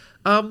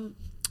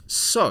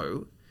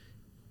 So,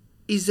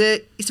 is there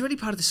any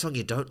part of the song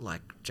you don't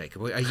like,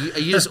 Jacob? Are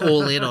you just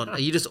all in on? Are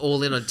you just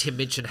all in on Tim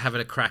Minchin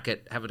having a crack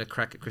at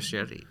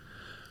Christianity?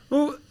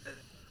 Well,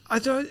 I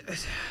don't.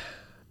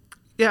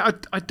 Yeah,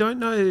 I don't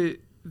know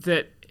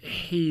that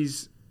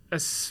he's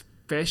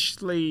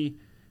especially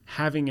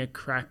having a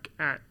crack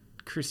at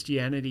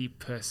Christianity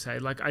per se.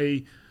 Like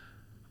I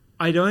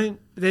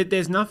don't.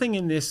 There's nothing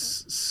in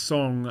this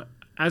song,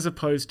 as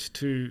opposed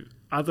to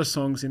other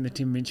songs in the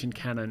Tim Minchin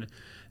canon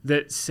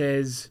that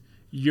says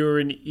you're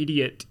an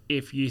idiot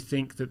if you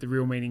think that the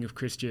real meaning of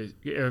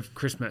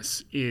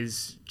Christmas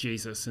is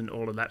Jesus and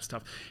all of that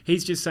stuff.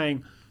 He's just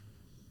saying,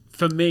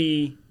 for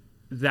me,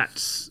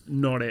 that's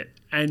not it.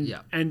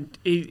 And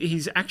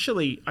he's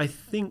actually, I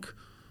think,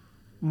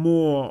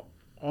 more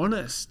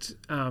honest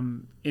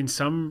in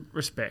some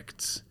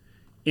respects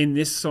in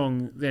this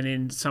song than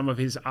in some of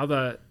his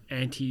other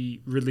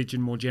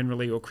anti-religion more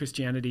generally, or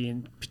Christianity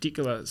in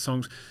particular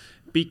songs,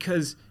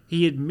 because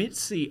he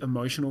admits the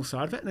emotional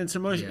side of it, and it's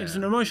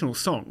an emotional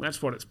song.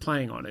 That's what it's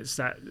playing on. It's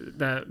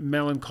that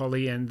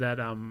melancholy and that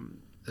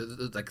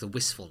like the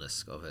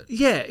wistfulness of it.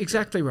 Yeah,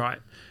 exactly right.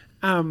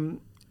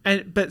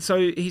 But so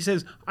he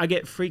says, I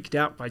get freaked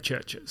out by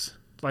churches.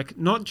 Like,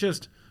 not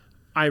just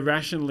I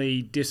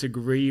rationally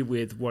disagree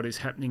with what is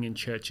happening in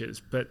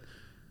churches, but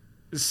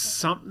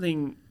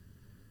something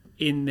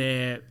in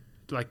there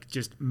like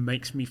just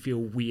makes me feel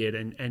weird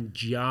and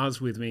jars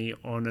with me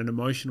on an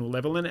emotional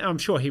level. And I'm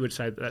sure he would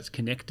say that that's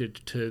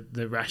connected to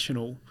the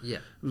rational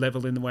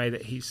level in the way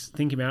that he's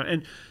thinking about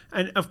it.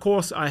 And of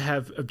course I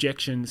have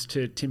objections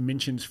to Tim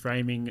Minchin's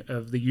framing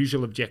of the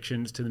usual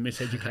objections to the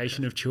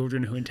miseducation of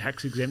children who in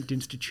tax-exempt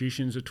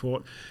institutions are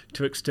taught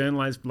to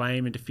externalize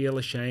blame and to feel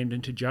ashamed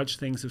and to judge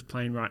things as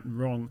plain right and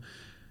wrong.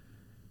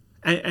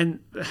 And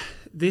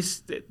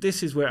this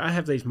is where I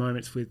have these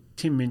moments with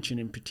Tim Minchin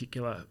in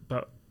particular,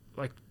 but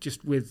like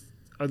just with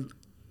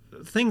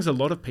things a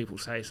lot of people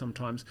say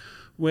sometimes,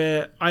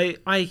 where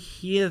I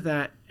hear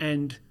that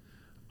and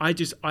I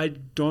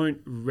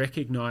don't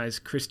recognize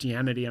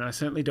Christianity, and I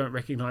certainly don't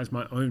recognize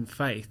my own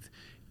faith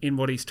in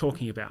what he's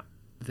talking about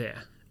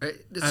there.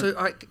 So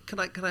can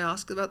I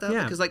ask about that?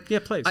 Yeah,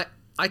 Because please.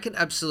 I can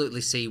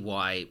absolutely see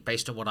why,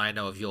 based on what I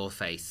know of your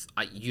faith,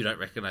 you don't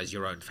recognize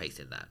your own faith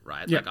in that,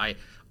 right? Yeah. Like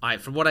I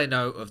from what I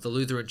know of the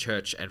Lutheran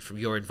Church and from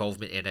your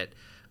involvement in it,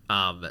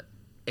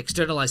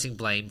 externalizing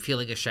blame,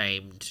 feeling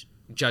ashamed,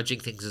 judging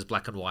things as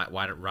black and white,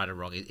 right and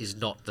wrong is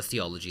not the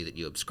theology that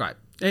you subscribe.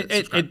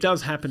 It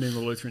does happen in the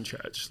Lutheran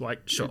Church.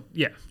 Like, sure.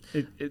 Yeah.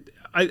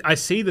 I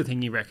see the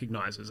thing he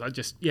recognizes.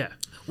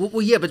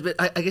 Well, yeah, but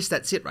I guess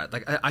that's it, right?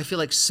 Like, I feel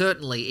like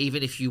certainly,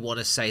 even if you want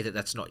to say that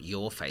that's not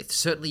your faith,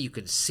 certainly you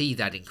can see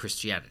that in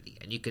Christianity,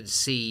 and you can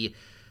see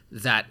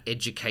that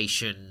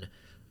education.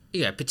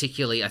 Yeah,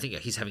 particularly, I think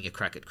he's having a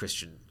crack at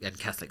Christian and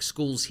Catholic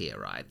schools here,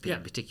 right?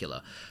 In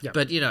particular,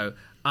 but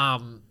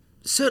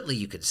certainly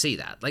you can see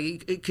that.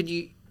 Like,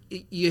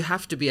 you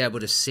have to be able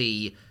to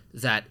see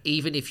that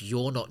even if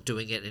you're not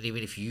doing it, and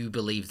even if you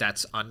believe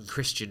that's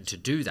unchristian to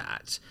do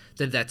that,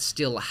 then that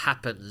still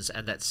happens,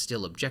 and that's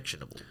still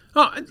objectionable.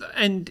 Oh,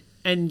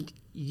 and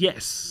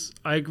yes,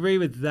 I agree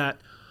with that.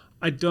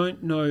 I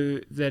don't know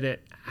that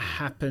it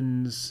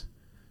happens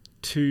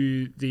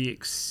to the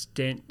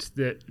extent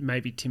that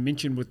maybe Tim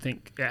Minchin would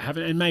think it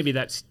happened, and maybe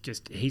that's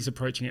just he's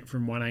approaching it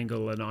from one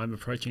angle and I'm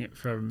approaching it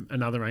from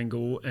another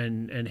angle,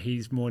 and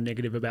he's more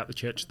negative about the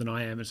church than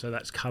I am, and so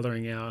that's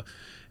colouring our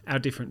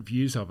different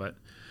views of it.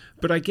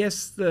 But I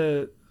guess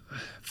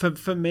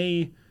for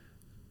me,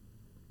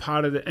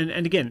 part of the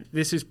and again,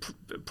 this is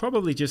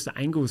probably just the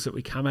angles that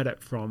we come at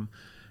it from,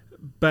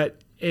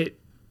 but it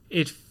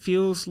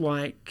feels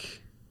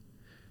like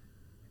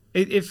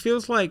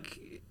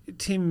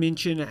Tim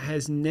Minchin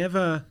has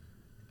never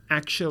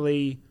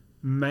actually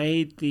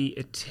made the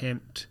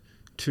attempt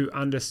to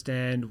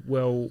understand,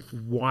 well,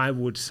 why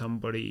would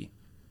somebody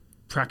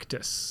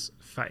practice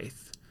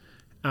faith,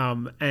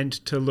 and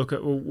to look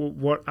at, well,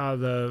 what are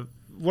the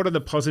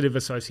positive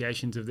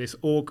associations of this,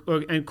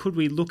 and could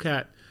we look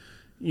at,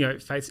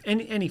 faiths,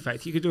 any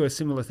faith. You could do a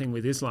similar thing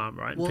with Islam,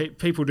 right? Well,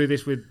 people do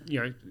this with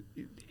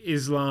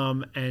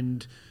Islam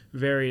and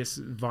various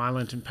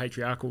violent and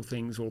patriarchal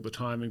things all the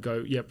time, and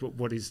go, yeah, but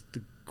what is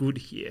the good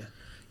here?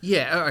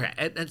 Yeah,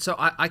 okay. And so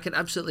I can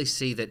absolutely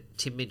see that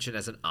Tim Minchin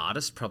as an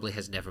artist probably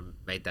has never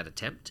made that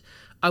attempt.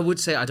 I would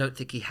say I don't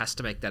think he has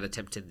to make that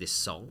attempt in this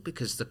song,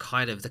 because the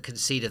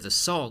conceit of the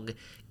song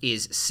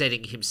is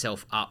setting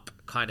himself up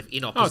kind of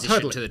in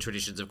opposition to the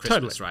traditions of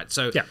Christmas, right?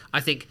 So I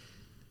think,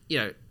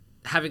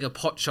 having a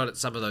pot shot at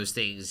some of those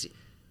things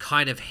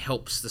kind of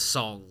helps the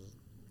song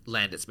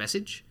land its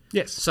message.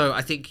 Yes. So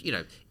I think,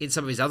 in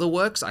some of his other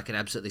works, I can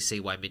absolutely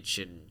see why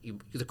Minchin,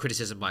 the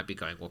criticism might be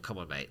going, well, come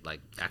on, mate, like,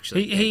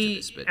 actually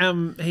engage in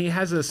this. But he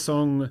has a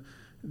song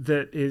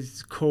that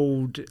is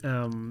called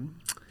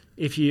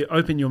If You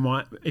Open Your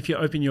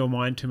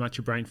Mind Too Much,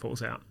 Your Brain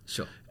Falls Out.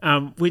 Sure.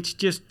 Which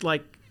just,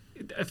 like,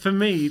 for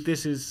me,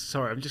 this is...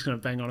 Sorry, I'm just going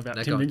to bang on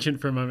about Tim Minchin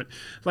for a moment.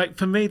 Like,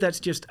 for me, that's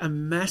just a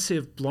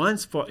massive blind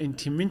spot in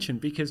Tim Minchin,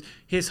 because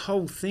his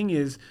whole thing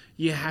is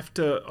you have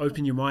to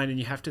open your mind and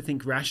you have to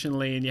think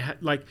rationally, and you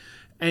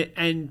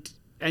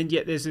and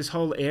yet there's this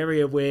whole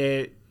area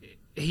where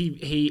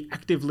he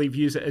actively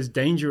views it as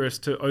dangerous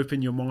to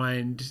open your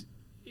mind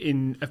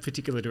in a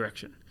particular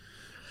direction.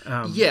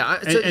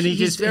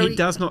 He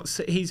does not.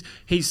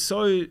 He's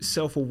so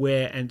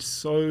self-aware and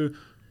so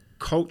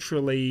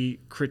culturally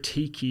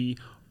critiquey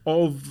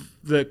of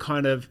the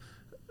kind of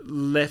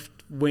left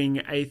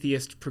left-wing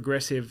atheist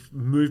progressive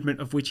movement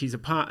of which he's a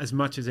part as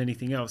much as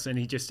anything else, and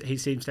he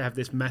seems to have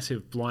this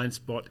massive blind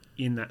spot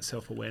in that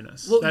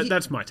self-awareness. Well,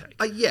 that's my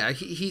take.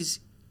 He's.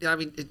 I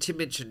mean, Tim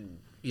mentioned,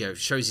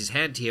 shows his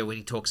hand here when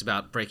he talks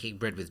about breaking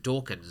bread with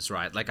Dawkins,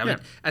 right? Like, I mean,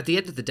 at the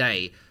end of the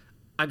day,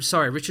 I'm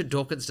sorry, Richard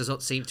Dawkins does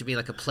not seem to be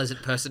like a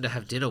pleasant person to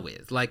have dinner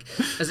with. Like,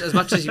 as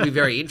much as he'd be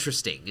very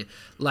interesting,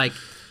 like,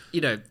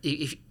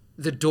 if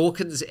the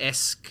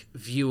Dawkins-esque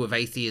view of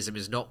atheism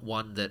is not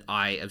one that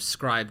I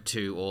ascribe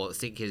to or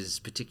think is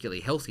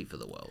particularly healthy for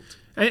the world.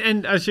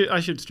 And I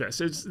should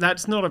stress,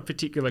 that's not a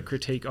particular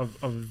critique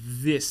of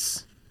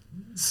this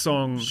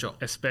song,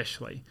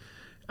 especially.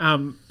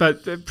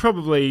 But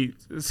probably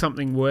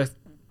something worth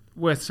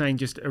saying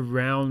just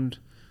around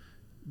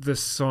the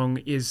song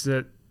is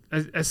that,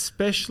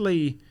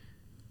 especially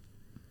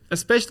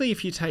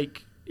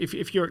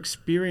if your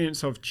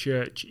experience of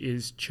church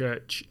is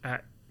church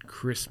at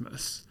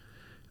Christmas,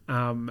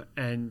 and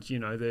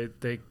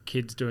the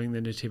kids doing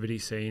the nativity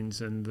scenes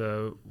and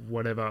the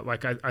whatever.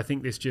 Like I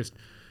think this just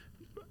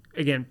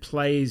again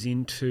plays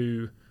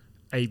into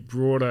a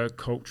broader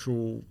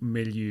cultural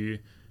milieu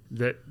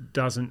that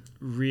doesn't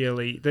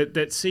really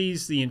that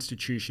sees the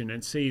institution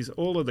and sees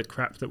all of the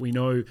crap that we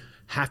know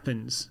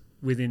happens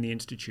within the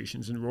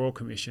institutions and royal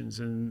commissions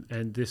and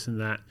this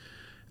and that,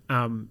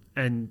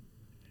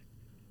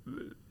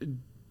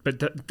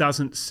 but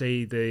doesn't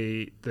see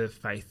the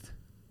faith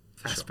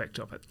aspect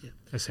of it,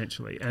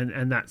 essentially,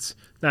 and that's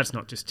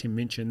not just Tim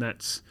Minchin.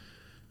 That's,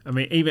 I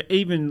mean,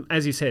 even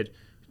as you said,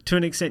 to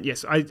an extent,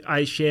 yes,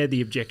 I share the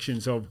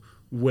objections of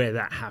where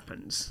that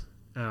happens.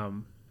 I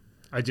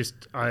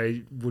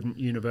wouldn't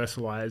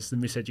universalize the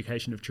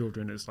miseducation of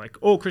children as like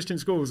all Christian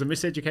schools are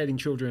miseducating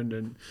children.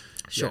 And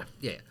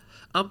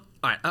all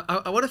right,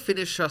 I want to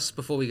finish us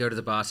before we go to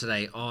the bar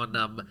today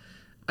on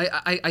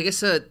I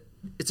guess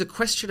it's a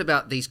question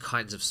about these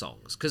kinds of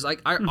songs, because I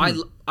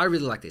really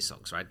like these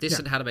songs, right? This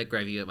and How to Make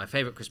Gravy are my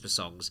favorite Christmas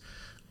songs.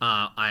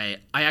 I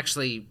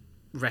actually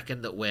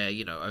reckon that where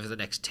over the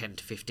next 10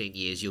 to 15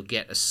 years you'll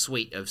get a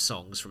suite of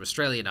songs from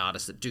Australian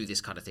artists that do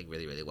this kind of thing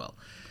really, really well.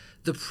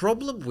 The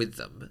problem with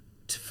them,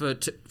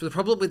 the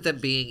problem with them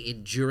being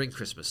enduring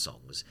Christmas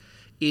songs,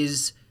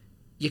 is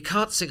you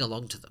can't sing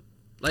along to them.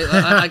 Like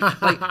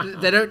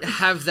they don't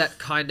have that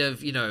kind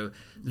of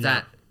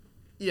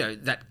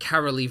that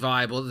carol-y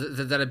vibe, or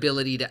that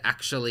ability to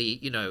actually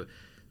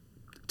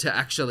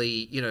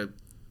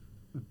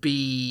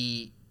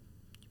be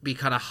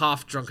kind of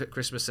half drunk at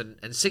Christmas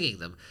and singing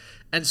them.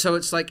 And so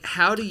it's like,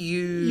 how do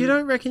you... You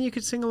don't reckon you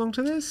could sing along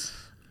to this?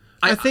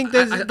 I think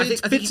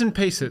it's bits and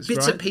pieces,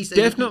 bits right? and pieces.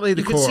 Definitely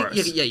the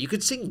chorus. You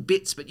could sing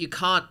bits, but you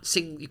can't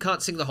sing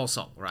the whole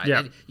song, right? Yeah.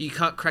 And you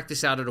can't crack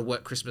this out at a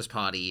work Christmas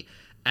party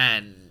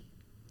and...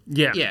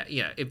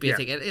 it'd be a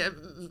thing.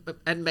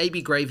 And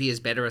maybe Gravy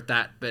is better at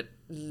that, but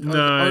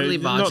only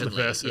marginally. Not the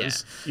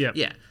verses.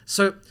 Yeah.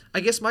 So I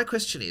guess my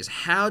question is,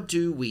 how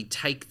do we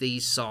take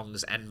these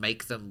songs and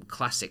make them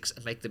classics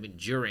and make them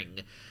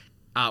enduring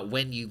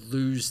when you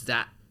lose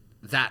that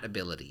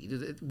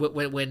ability?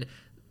 When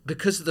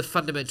because of the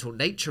fundamental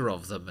nature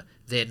of them,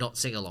 they're not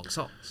sing-along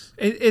songs.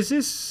 Is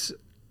this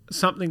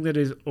something that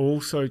is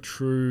also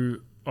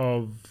true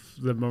of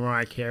the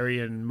Mariah Carey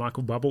and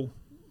Michael Bublé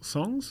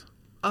songs?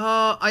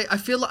 I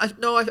feel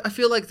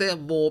like they're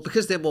more,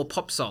 because they're more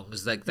pop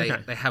songs. Like they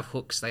have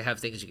hooks, they have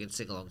things you can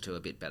sing along to a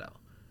bit better.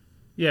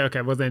 Yeah,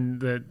 okay. Well, then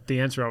the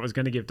answer I was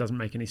going to give doesn't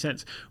make any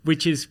sense,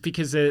 which is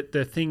because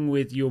the thing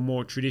with your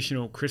more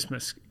traditional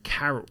Christmas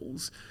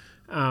carols,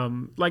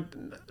 like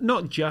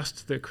not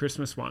just the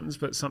Christmas ones,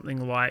 but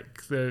something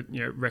like the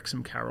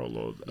Wrexham Carol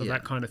or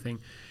that kind of thing,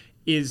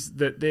 is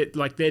that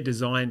they're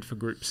designed for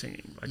group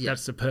singing.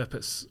 That's the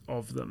purpose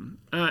of them.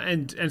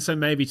 And so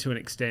maybe to an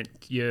extent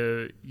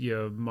your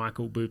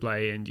Michael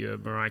Bublé and your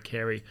Mariah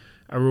Carey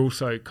are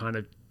also kind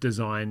of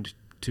designed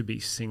to be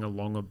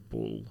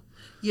sing-alongable.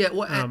 Yeah,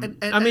 well,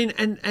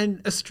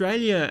 and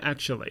Australia,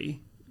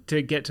 actually,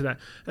 to get to that,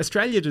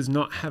 Australia does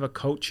not have a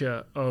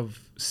culture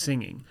of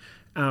singing.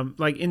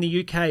 Like in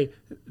the UK,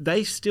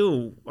 they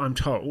still, I'm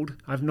told,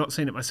 I've not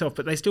seen it myself,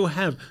 but they still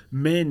have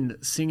men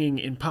singing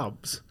in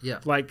pubs. Yeah.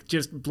 Like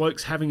just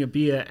blokes having a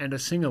beer and a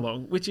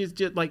sing-along, which is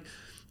just like,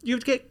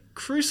 you'd get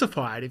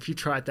crucified if you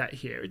tried that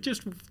here.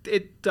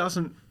 It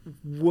doesn't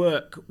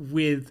work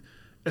with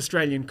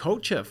Australian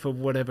culture for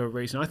whatever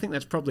reason. I think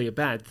that's probably a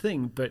bad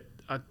thing, but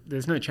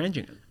there's no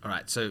changing it. All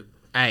right, so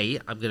A,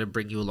 I'm going to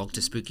bring you along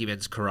to Spooky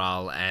Men's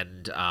Chorale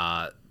and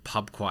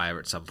pub choir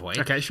at some point.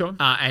 Okay, sure.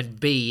 And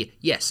B,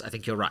 yes, I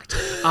think you're right.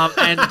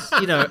 And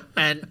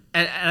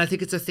I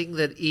think it's a thing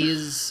that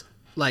is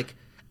like,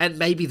 and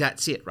maybe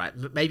that's it, right?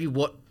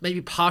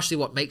 Maybe partially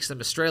what makes them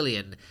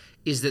Australian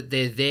is that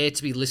they're there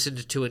to be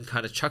listened to and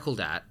kind of chuckled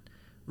at,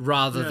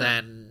 rather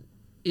than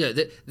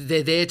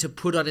they're there to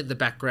put on in the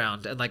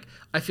background. And like,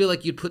 I feel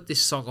like you'd put this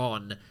song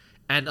on.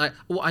 And I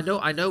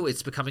know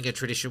it's becoming a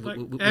tradition.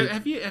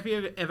 Have you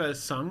ever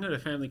sung at a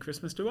family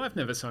Christmas do? I've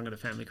never sung at a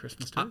family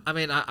Christmas do. I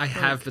mean, I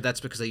have, but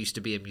that's because I used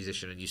to be a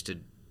musician and used to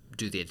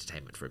do the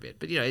entertainment for a bit.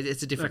 But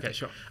it's a different thing.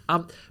 Sure.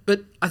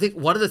 But I think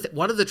one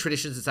of the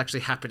traditions that's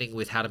actually happening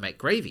with How to Make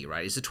Gravy,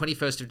 right, is the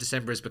 21st of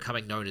December is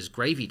becoming known as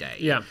Gravy Day.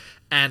 Yeah.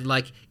 And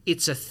like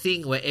it's a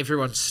thing where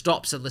everyone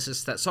stops and listens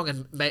to that song,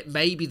 and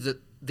maybe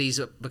these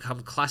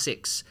become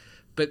classics,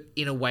 but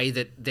in a way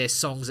that they're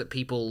songs that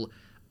people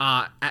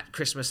are at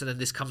Christmas, and then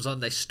this comes on,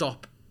 they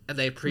stop and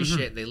they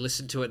appreciate it, and they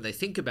listen to it, and they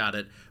think about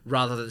it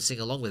rather than sing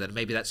along with it. And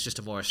maybe that's just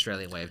a more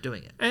Australian way of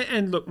doing it.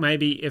 And look,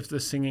 maybe if the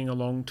singing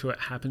along to it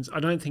happens, I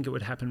don't think it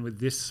would happen with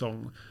this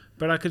song,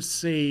 but I could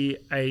see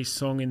a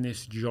song in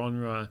this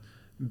genre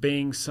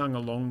being sung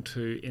along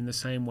to in the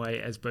same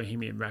way as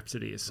Bohemian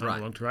Rhapsody is sung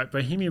along to, right?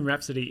 Bohemian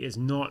Rhapsody is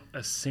not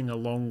a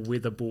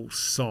sing-along-withable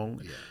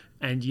song,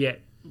 and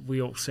yet we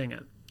all sing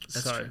it.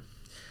 That's true.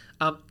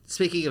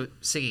 Speaking of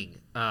singing,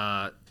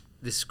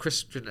 this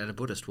Christian and a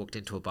Buddhist walked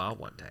into a bar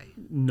one day.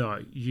 No,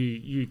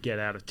 you get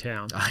out of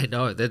town. I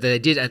know they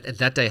did, and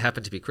that day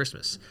happened to be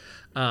Christmas,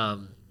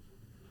 and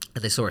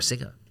they saw a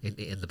singer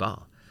in the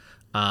bar,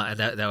 and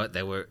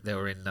they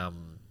were in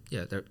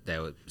they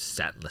were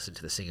sat and listened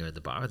to the singer in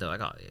the bar, and they're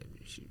like, oh, yeah,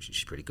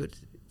 she's pretty good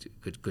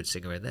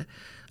singer in there,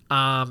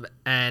 and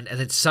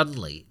then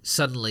suddenly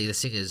the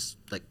singer's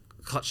like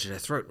clutched at her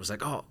throat and was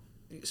like, oh,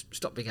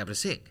 stop being able to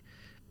sing.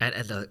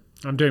 And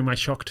I'm doing my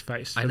shocked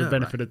face for the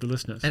benefit right? of the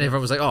listeners. And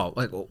everyone was like, oh,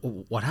 like,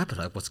 what happened?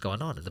 Like, what's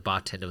going on? And the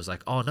bartender was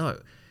like, oh,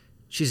 no,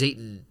 she's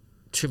eaten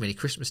too many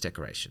Christmas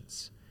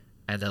decorations.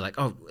 And they're like,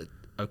 oh,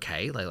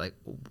 okay. Like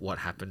what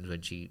happened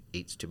when she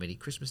eats too many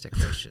Christmas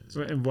decorations?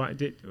 And why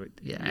did...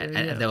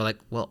 And they were like,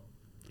 well,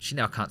 she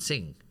now can't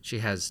sing. She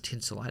has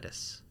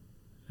tinselitis.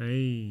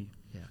 Hey.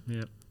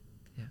 Yeah.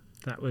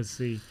 That was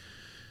the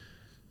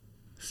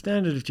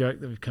standard of joke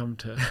that we've come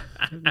to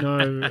know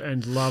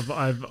and love.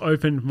 I've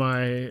opened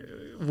my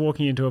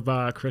walking into a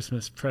bar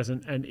Christmas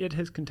present, and it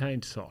has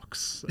contained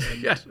socks.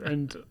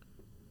 And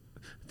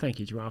thank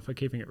you, Joanne, for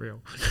keeping it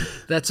real.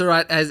 That's all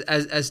right.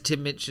 As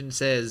Tim Minchin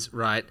says,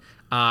 right,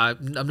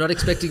 I'm not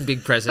expecting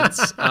big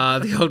presents.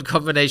 The old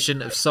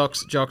combination of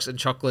socks, jocks, and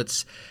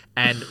chocolates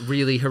and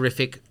really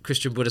horrific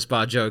Christian Buddhist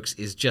bar jokes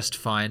is just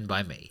fine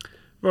by me.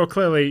 Well,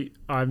 clearly,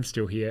 I'm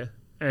still here.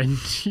 And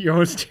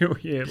you're still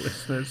here,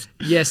 listeners.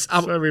 Yes.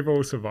 So we've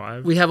all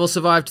survived. We have all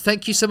survived.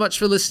 Thank you so much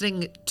for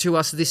listening to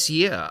us this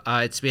year.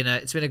 It's been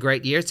a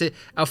great year. It's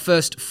our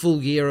first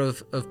full year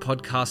of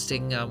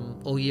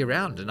podcasting all year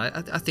round, and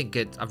I think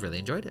I've really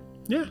enjoyed it.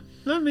 Yeah,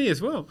 me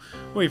as well.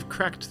 We've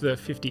cracked the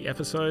 50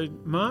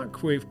 episode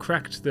mark. We've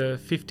cracked the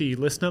 50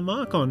 listener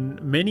mark on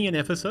many an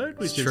episode,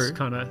 which is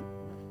kind of,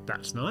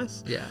 that's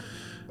nice. Yeah.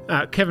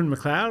 Kevin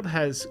MacLeod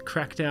has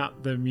cracked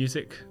out the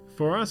music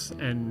for us,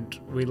 and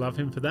we love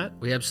him for that.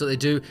 We absolutely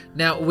do.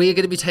 Now, we're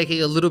going to be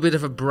taking a little bit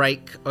of a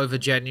break over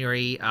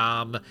January.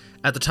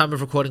 At the time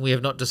of recording, we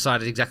have not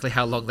decided exactly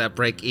how long that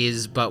break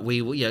is, but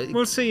we will.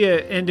 We'll see you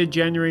end of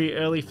January,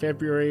 early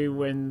February,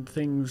 when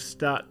things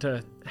start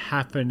to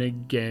happen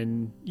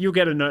again. You'll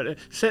get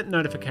set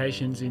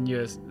notifications in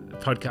your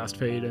podcast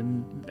feed,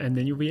 and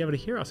then you'll be able to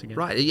hear us again.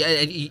 Right. Yeah,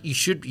 and you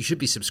should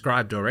be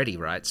subscribed already,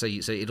 right? So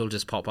it'll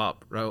just pop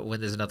up when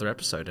there's another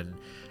episode, and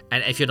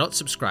if you're not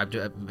subscribed,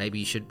 maybe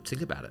you should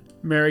think about it.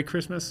 Merry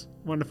Christmas,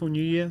 wonderful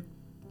New Year.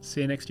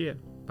 See you next year.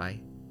 Bye.